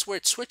of course, where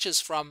it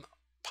switches from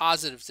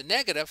positive to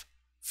negative,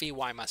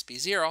 vy must be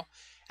 0.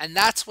 And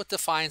that's what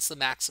defines the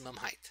maximum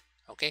height.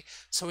 Okay,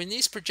 so in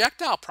these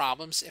projectile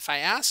problems, if I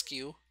ask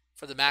you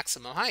for the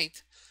maximum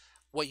height,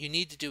 what you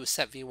need to do is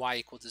set vy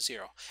equal to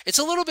 0. It's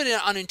a little bit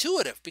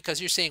unintuitive because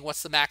you're saying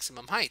what's the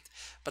maximum height.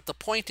 But the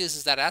point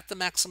is that at the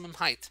maximum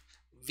height,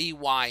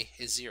 vy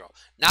is 0.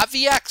 Not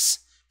vx,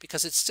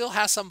 because it still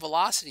has some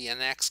velocity in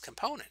the x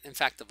component. In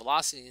fact, the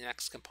velocity in the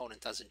x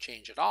component doesn't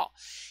change at all.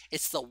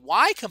 It's the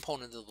y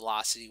component of the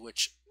velocity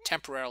which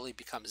temporarily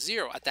becomes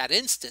 0 at that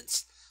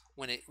instance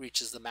when it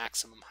reaches the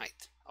maximum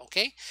height.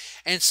 Okay?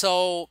 And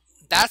so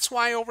that's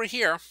why over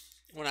here,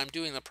 when I'm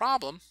doing the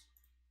problem,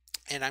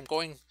 and I'm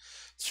going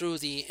through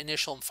the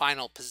initial and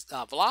final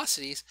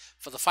velocities,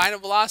 for the final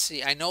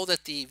velocity, I know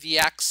that the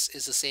vx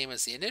is the same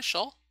as the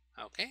initial,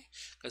 okay,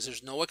 because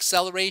there's no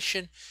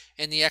acceleration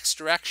in the x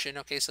direction.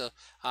 Okay, so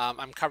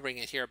I'm covering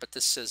it here, but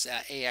this says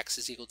ax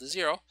is equal to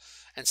 0,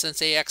 and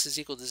since ax is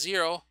equal to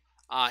 0,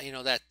 you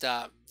know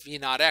that v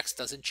naught x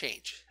doesn't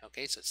change.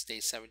 Okay, so it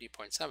stays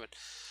 70.7.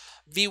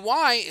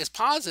 vy is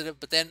positive,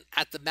 but then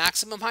at the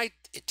maximum height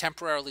it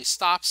temporarily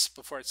stops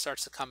before it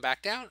starts to come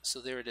back down. So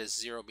there it is,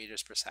 0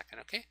 meters per second.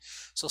 Okay,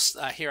 so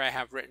here I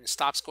have written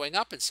stops going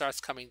up and starts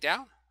coming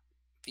down.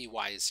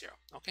 Vy is 0.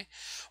 Okay,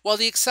 well,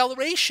 the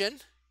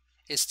acceleration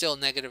is still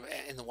negative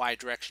in the y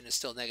direction, is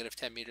still negative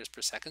 10 meters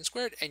per second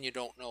squared, and you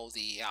don't know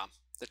the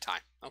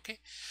time. Okay,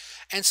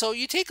 and so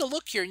you take a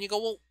look here and you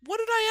go, well, what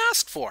did I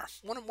ask for?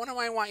 What do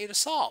I want you to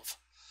solve?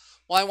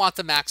 Well, I want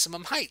the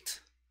maximum height.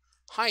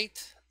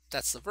 Height,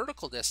 that's the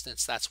vertical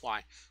distance, that's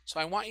y. So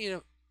I want you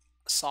to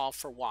solve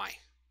for y.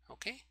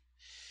 Okay,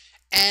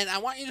 and I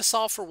want you to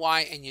solve for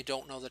y and you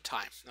don't know the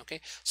time. Okay,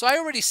 so I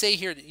already say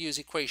here to use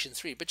equation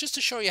 3, but just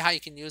to show you how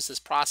you can use this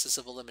process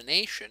of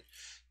elimination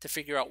to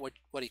figure out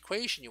what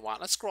equation you want,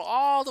 let's scroll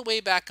all the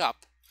way back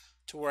up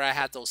to where I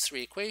had those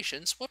 3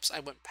 equations. Whoops, I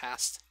went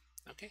past.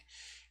 Okay,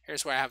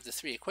 here's where I have the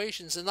 3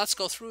 equations, and let's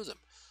go through them.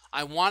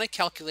 I want to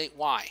calculate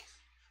y.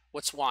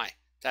 What's y?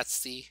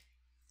 That's the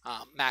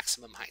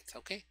maximum height.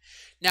 Okay,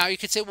 now you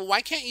could say, well,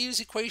 why can't you use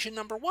equation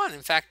number 1?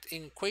 In fact,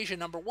 in equation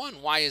number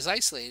 1, y is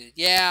isolated.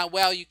 Yeah,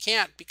 well, you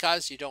can't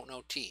because you don't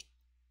know t.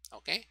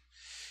 Okay,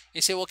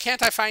 you say, well,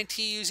 can't I find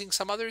t using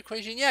some other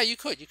equation? Yeah, you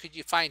could.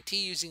 You find t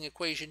using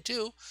equation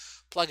 2,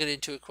 plug it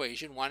into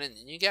equation 1, and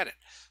then you get it.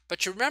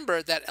 But you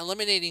remember that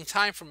eliminating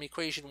time from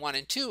equation 1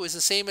 and 2 is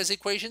the same as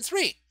equation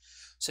 3.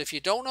 So if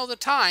you don't know the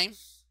time,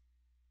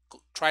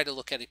 try to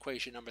look at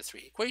equation number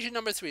 3. Equation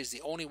number 3 is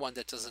the only one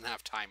that doesn't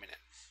have time in it.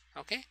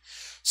 Okay,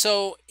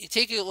 so you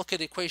take a look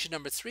at equation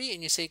number 3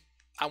 and you say,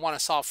 I want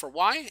to solve for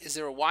y. Is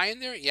there a y in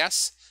there?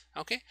 Yes.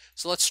 Okay,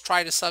 so let's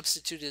try to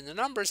substitute in the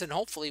numbers, and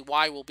hopefully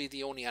y will be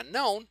the only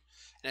unknown.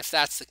 And if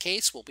that's the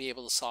case, we'll be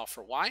able to solve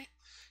for y.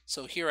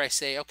 So here I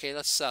say, okay,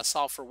 let's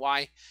solve for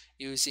y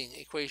using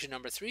equation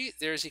number 3.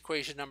 There's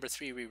equation number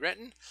 3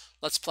 rewritten.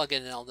 Let's plug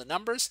in all the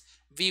numbers.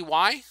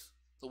 Vy,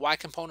 the y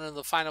component of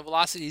the final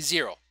velocity, is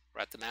 0.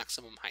 We're at the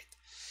maximum height.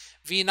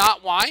 V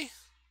naught y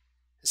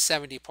is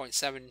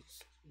 70.7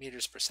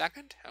 meters per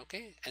second.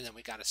 Okay, and then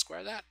we got to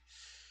square that.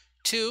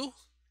 2,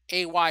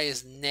 ay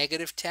is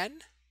negative 10.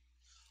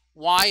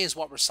 Y is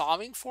what we're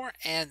solving for,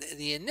 and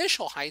the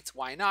initial height,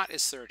 y naught,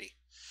 is 30.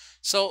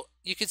 So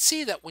you can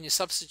see that when you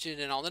substitute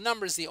in all the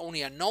numbers, the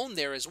only unknown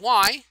there is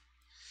y.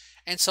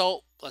 And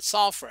so let's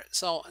solve for it.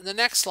 So in the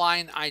next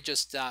line, I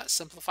just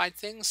simplified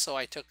things. So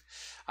I took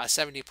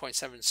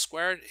 70.7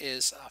 squared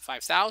is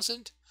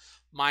 5,000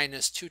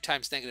 minus 2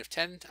 times negative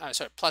 10,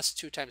 plus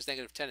 2 times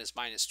negative 10 is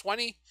minus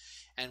 20,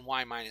 and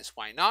y minus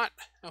y naught,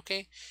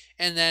 okay?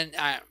 And then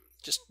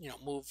just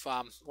move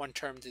one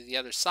term to the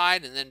other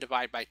side and then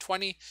divide by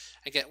 20.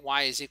 I get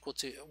y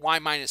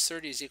minus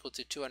 30 is equal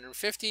to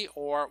 250,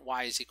 or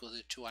y is equal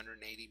to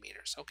 280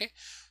 meters. Okay,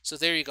 so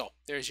there you go.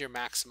 There's your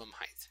maximum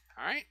height.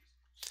 All right,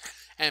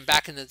 and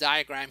back in the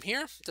diagram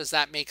here, does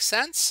that make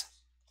sense?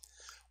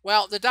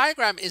 Well, the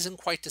diagram isn't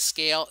quite to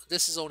scale.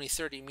 This is only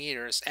 30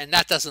 meters, and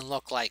that doesn't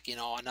look like,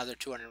 another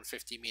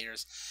 250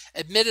 meters.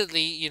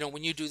 Admittedly,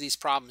 when you do these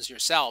problems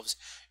yourselves,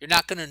 you're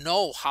not going to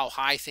know how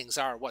high things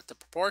are, what the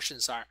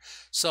proportions are.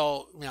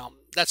 So,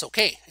 that's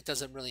okay. It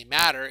doesn't really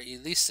matter.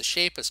 At least the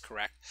shape is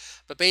correct.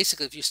 But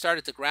basically, if you start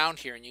at the ground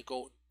here and you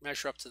go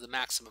measure up to the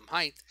maximum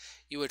height,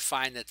 you would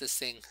find that this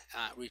thing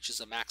reaches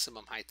a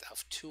maximum height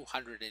of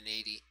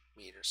 280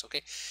 meters.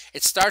 Okay,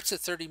 it starts at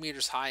 30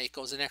 meters high, it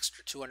goes an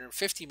extra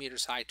 250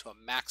 meters high to a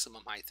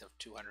maximum height of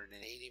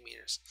 280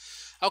 meters.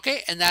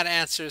 Okay, and that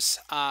answers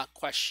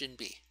question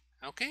B.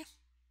 Okay,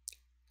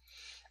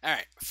 all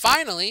right,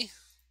 finally,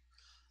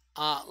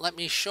 let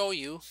me show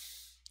you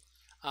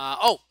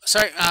no,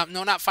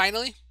 not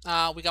finally,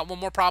 we got one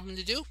more problem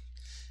to do,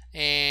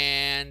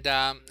 and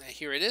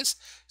here it is.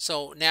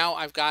 So now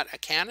I've got a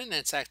cannon, and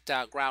it's at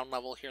ground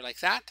level here like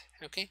that.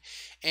 Okay,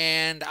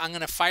 and I'm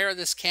going to fire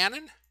this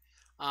cannon,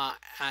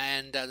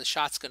 and the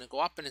shot's going to go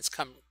up, and it's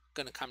going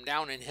to come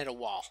down and hit a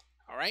wall.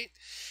 All right,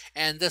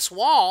 and this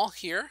wall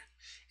here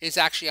is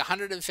actually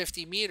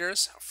 150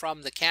 meters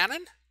from the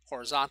cannon,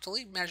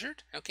 horizontally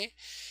measured. Okay,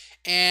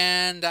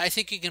 and I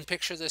think you can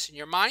picture this in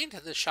your mind.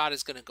 The shot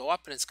is going to go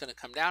up, and it's going to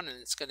come down, and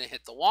it's going to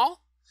hit the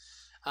wall,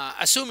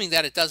 assuming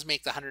that it does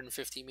make the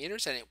 150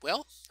 meters, and it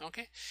will.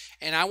 Okay,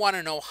 and I want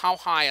to know how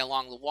high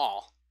along the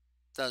wall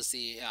does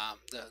the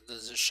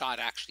shot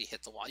actually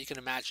hit the wall. You can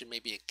imagine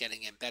maybe it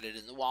getting embedded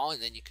in the wall,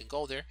 and then you can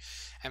go there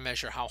and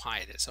measure how high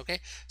it is. Okay,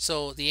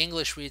 so the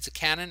English reads: a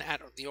cannon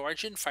at the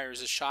origin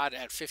fires a shot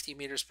at 50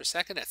 meters per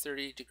second at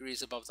 30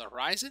 degrees above the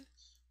horizon,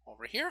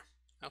 over here.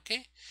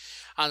 Okay,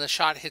 the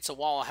shot hits a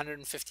wall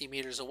 150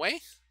 meters away.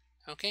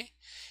 Okay,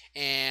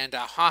 and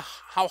how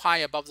high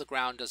above the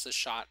ground does the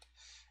shot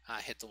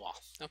hit the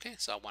wall? Okay,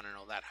 so I want to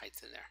know that height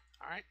in there.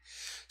 All right,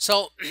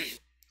 so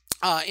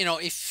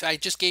if I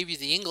just gave you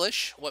the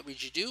English, what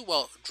would you do?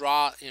 Well,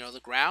 draw,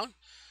 the ground,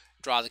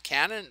 draw the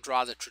cannon,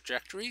 draw the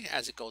trajectory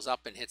as it goes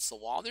up and hits the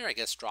wall there. I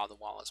guess draw the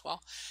wall as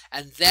well.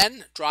 And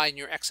then draw in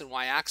your X and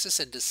Y axis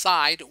and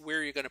decide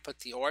where you're going to put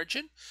the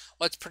origin.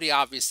 Well, it's pretty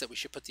obvious that we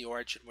should put the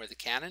origin where the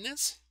cannon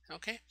is.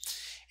 Okay,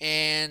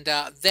 and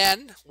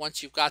then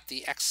once you've got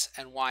the X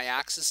and Y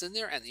axis in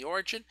there and the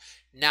origin,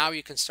 now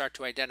you can start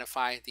to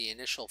identify the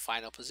initial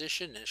final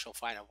position, initial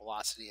final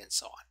velocity, and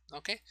so on.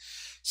 Okay,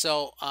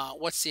 so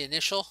what's the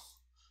initial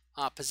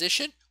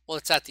position? Well,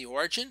 it's at the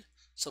origin,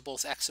 so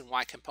both X and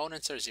Y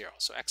components are 0.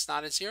 So X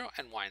naught is 0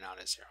 and Y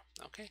naught is 0.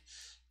 Okay,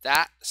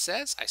 that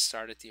says I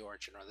start at the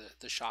origin, or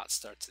the shot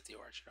starts at the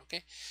origin.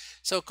 Okay,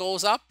 so it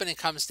goes up and it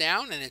comes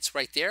down, and it's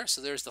right there.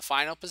 So there's the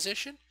final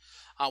position.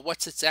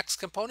 What's its X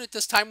component?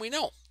 This time we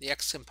know. The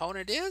X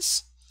component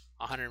is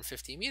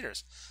 150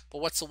 meters. But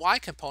what's the Y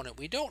component?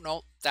 We don't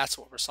know. That's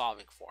what we're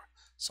solving for.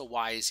 So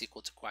Y is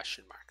equal to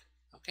question mark.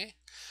 Okay,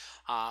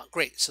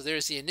 great. So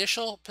there's the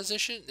initial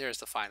position. There's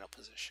the final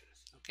position.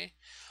 Okay,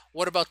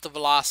 what about the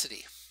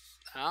velocity?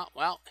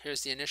 Well,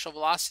 here's the initial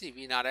velocity,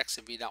 V naught X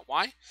and V naught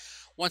Y.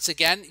 Once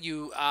again,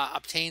 you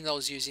obtain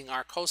those using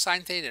our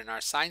cosine theta and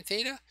our sine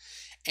theta.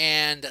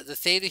 And the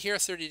theta here,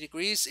 30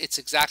 degrees, it's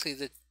exactly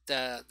the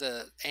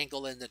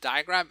angle in the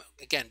diagram.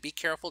 Again, be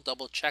careful,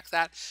 double check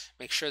that.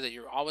 Make sure that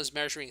you're always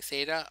measuring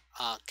theta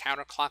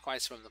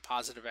counterclockwise from the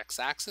positive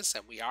x-axis,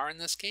 and we are in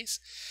this case.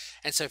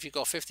 And so if you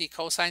go 50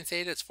 cosine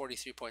theta, it's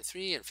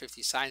 43.3, and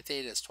 50 sine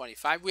theta is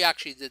 25. We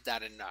actually did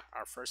that in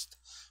our first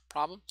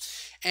problem.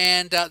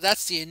 And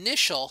that's the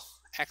initial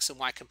X and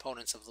Y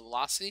components of the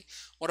velocity.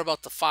 What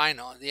about the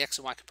final, the X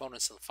and Y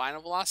components of the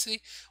final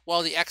velocity?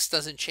 Well, the X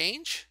doesn't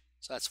change,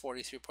 so that's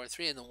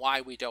 43.3, and the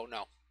Y we don't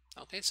know.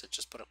 Okay, so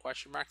just put a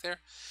question mark there.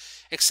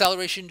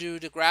 Acceleration due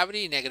to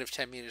gravity, negative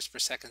 10 meters per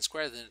second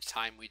squared, then the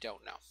time we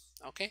don't know.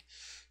 Okay,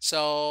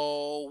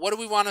 so what do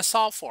we want to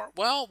solve for?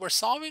 Well, we're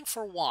solving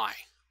for Y.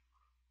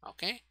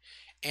 Okay,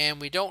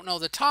 and we don't know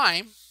the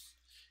time,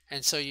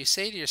 and so you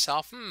say to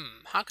yourself,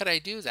 how could I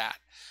do that?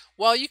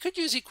 Well, you could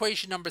use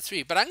equation number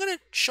 3, but I'm going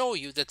to show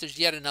you that there's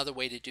yet another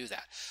way to do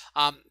that.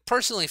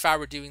 Personally, if I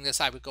were doing this,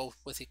 I would go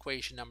with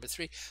equation number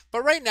 3.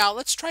 But right now,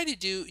 let's try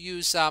to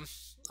use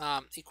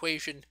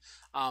equation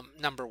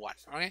number 1.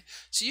 Okay,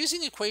 so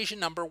using equation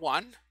number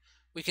 1,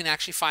 we can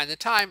actually find the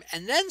time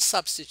and then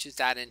substitute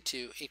that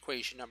into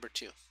equation number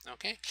 2.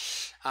 Okay,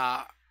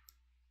 and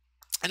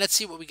let's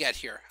see what we get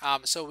here.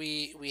 So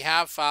we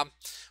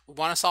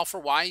want to solve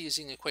for y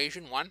using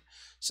equation 1.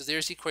 So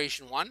there's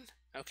equation 1.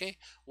 Okay,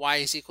 y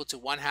is equal to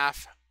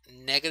 1/2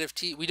 negative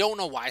t. We don't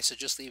know y, so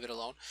just leave it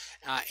alone.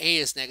 A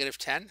is negative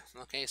 10.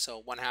 Okay,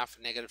 so 1/2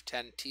 negative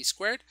 10 t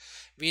squared.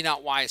 V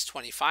naught y is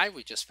 25.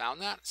 We just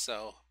found that.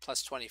 So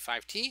plus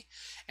 25t.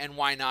 And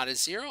y naught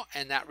is 0.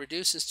 And that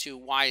reduces to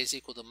y is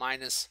equal to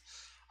minus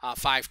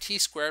 5t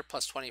squared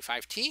plus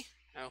 25t.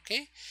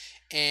 Okay,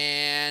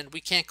 and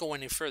we can't go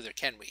any further,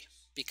 can we?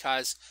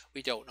 Because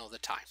we don't know the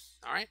time.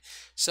 All right,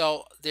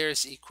 so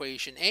there's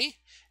equation A.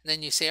 And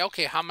then you say,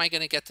 okay, how am I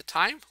going to get the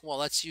time? Well,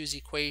 let's use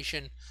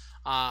equation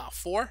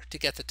 4 to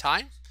get the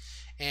time.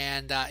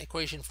 And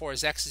equation 4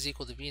 is x is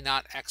equal to v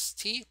naught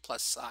xt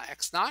plus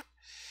x naught.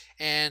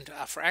 And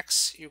for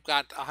x, you've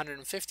got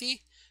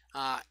 150.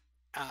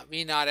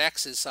 V naught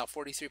x is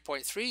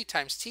 43.3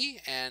 times t,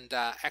 and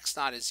x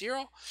naught is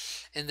 0.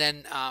 And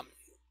then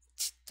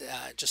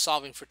just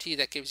solving for t,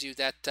 that gives you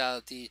that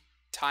the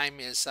time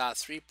is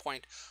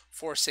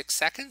 3.46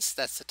 seconds.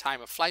 That's the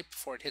time of flight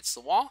before it hits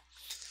the wall.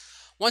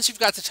 Once you've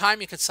got the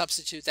time, you can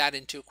substitute that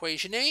into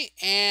equation A,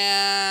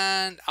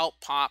 and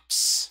out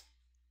pops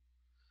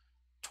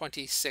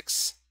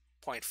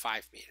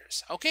 26.5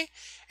 meters. Okay,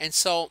 and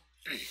so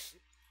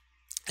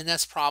in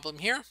this problem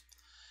here,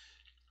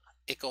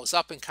 it goes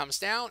up and comes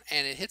down,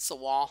 and it hits the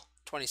wall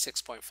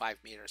 26.5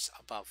 meters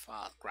above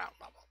ground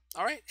level.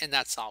 All right, and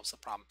that solves the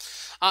problem.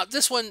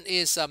 This one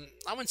is, I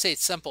wouldn't say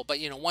it's simple, but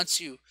once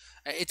you,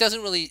 it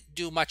doesn't really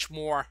do much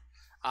more.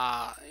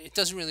 It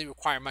doesn't really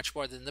require much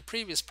more than the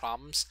previous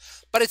problems,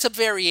 but it's a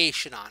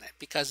variation on it,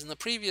 because in the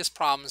previous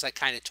problems I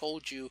kind of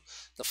told you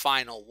the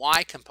final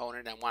y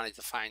component. I wanted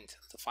to find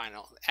the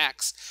final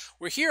x.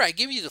 Where here I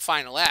give you the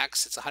final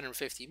x, it's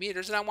 150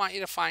 meters, and I want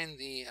you to find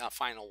the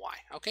final y.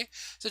 Okay,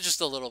 so just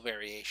a little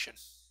variation.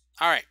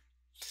 All right.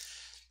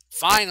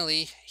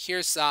 Finally,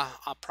 here's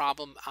a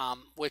problem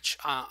which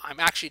I'm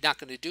actually not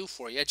going to do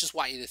for you. I just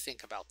want you to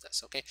think about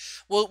this, okay?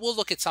 We'll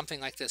look at something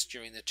like this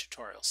during the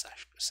tutorial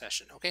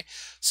session, okay?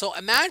 So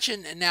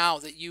imagine now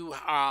that you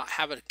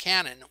have a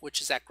cannon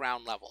which is at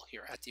ground level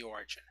here at the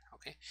origin,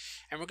 okay?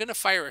 And we're going to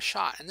fire a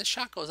shot, and this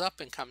shot goes up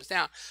and comes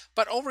down.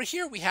 But over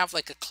here we have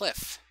like a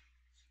cliff,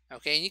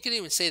 okay? And you can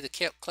even say the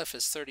cliff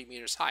is 30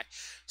 meters high.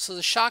 So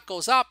the shot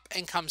goes up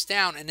and comes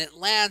down, and it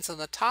lands on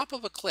the top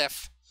of a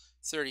cliff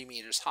 30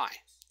 meters high.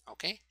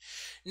 Okay,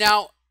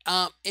 now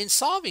in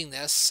solving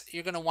this,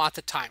 you're going to want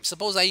the time.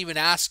 Suppose I even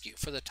ask you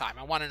for the time.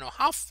 I want to know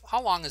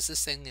how long is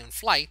this thing in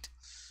flight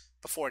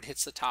before it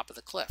hits the top of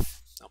the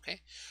cliff.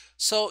 Okay,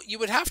 so you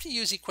would have to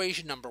use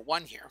equation number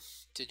 1 here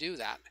to do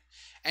that.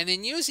 And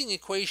in using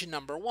equation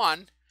number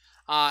 1,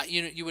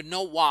 you would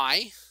know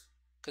y,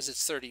 because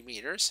it's 30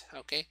 meters.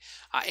 Okay,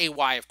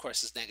 ay of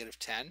course is negative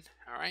 10.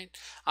 All right,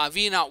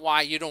 v naught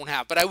y you don't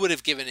have, but I would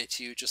have given it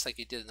to you just like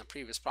you did in the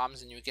previous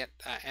problems, and you would get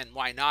and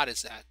y naught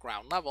is at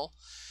ground level.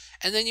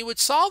 And then you would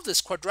solve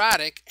this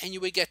quadratic, and you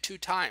would get 2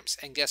 times.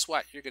 And guess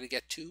what? You're going to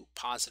get 2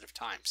 positive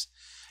times.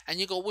 And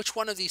you go, which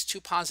one of these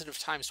 2 positive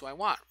times do I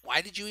want?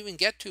 Why did you even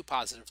get 2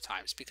 positive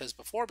times? Because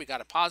before we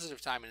got a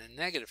positive time and a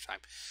negative time,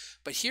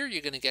 but here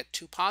you're going to get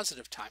 2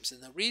 positive times.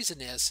 And the reason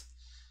is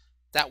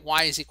that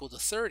y is equal to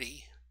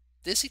 30.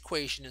 This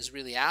equation is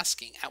really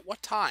asking, at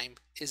what time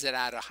is it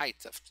at a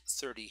height of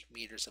 30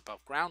 meters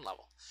above ground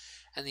level?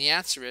 And the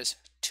answer is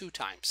 2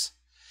 times.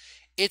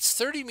 It's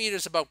 30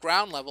 meters above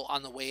ground level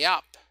on the way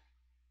up.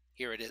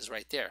 Here it is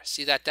right there.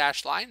 See that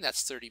dashed line?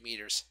 That's 30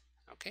 meters.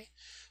 Okay,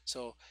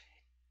 so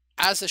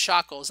as the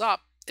shot goes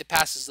up, it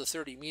passes the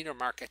 30 meter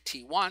mark at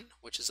T1,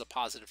 which is a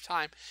positive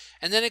time,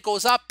 and then it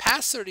goes up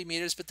past 30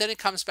 meters, but then it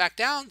comes back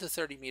down to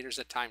 30 meters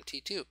at time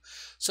T2.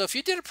 So if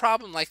you did a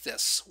problem like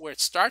this, where it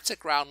starts at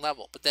ground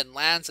level, but then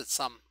lands at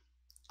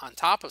on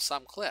top of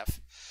some cliff,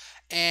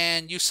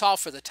 and you solve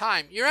for the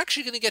time, you're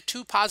actually going to get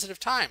 2 positive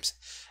times.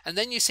 And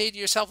then you say to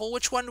yourself, well,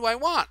 which one do I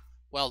want?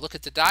 Well, look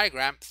at the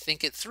diagram,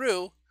 think it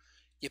through.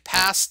 You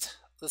passed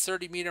the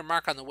 30 meter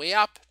mark on the way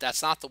up.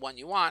 That's not the one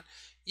you want.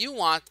 You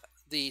want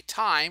the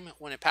time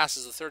when it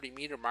passes the 30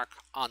 meter mark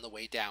on the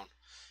way down.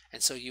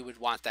 And so you would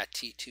want that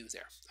T2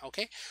 there.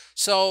 Okay,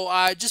 so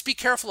just be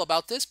careful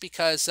about this,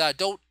 because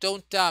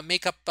don't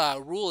make up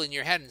a rule in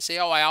your head and say,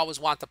 oh, I always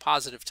want the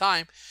positive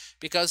time,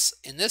 because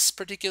in this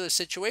particular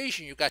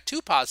situation you've got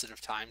 2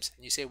 positive times,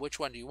 and you say, which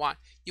one do you want?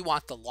 You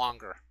want the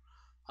longer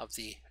of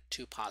the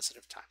 2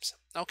 positive times.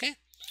 Okay,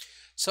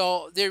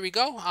 so there we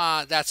go.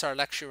 That's our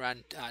lecture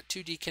on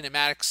 2D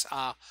kinematics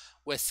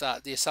with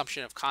the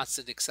assumption of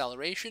constant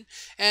acceleration.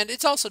 And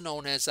it's also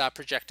known as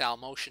projectile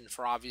motion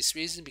for obvious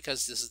reason,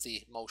 because this is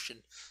the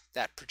motion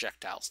that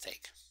projectiles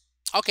take.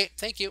 Okay,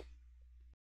 thank you.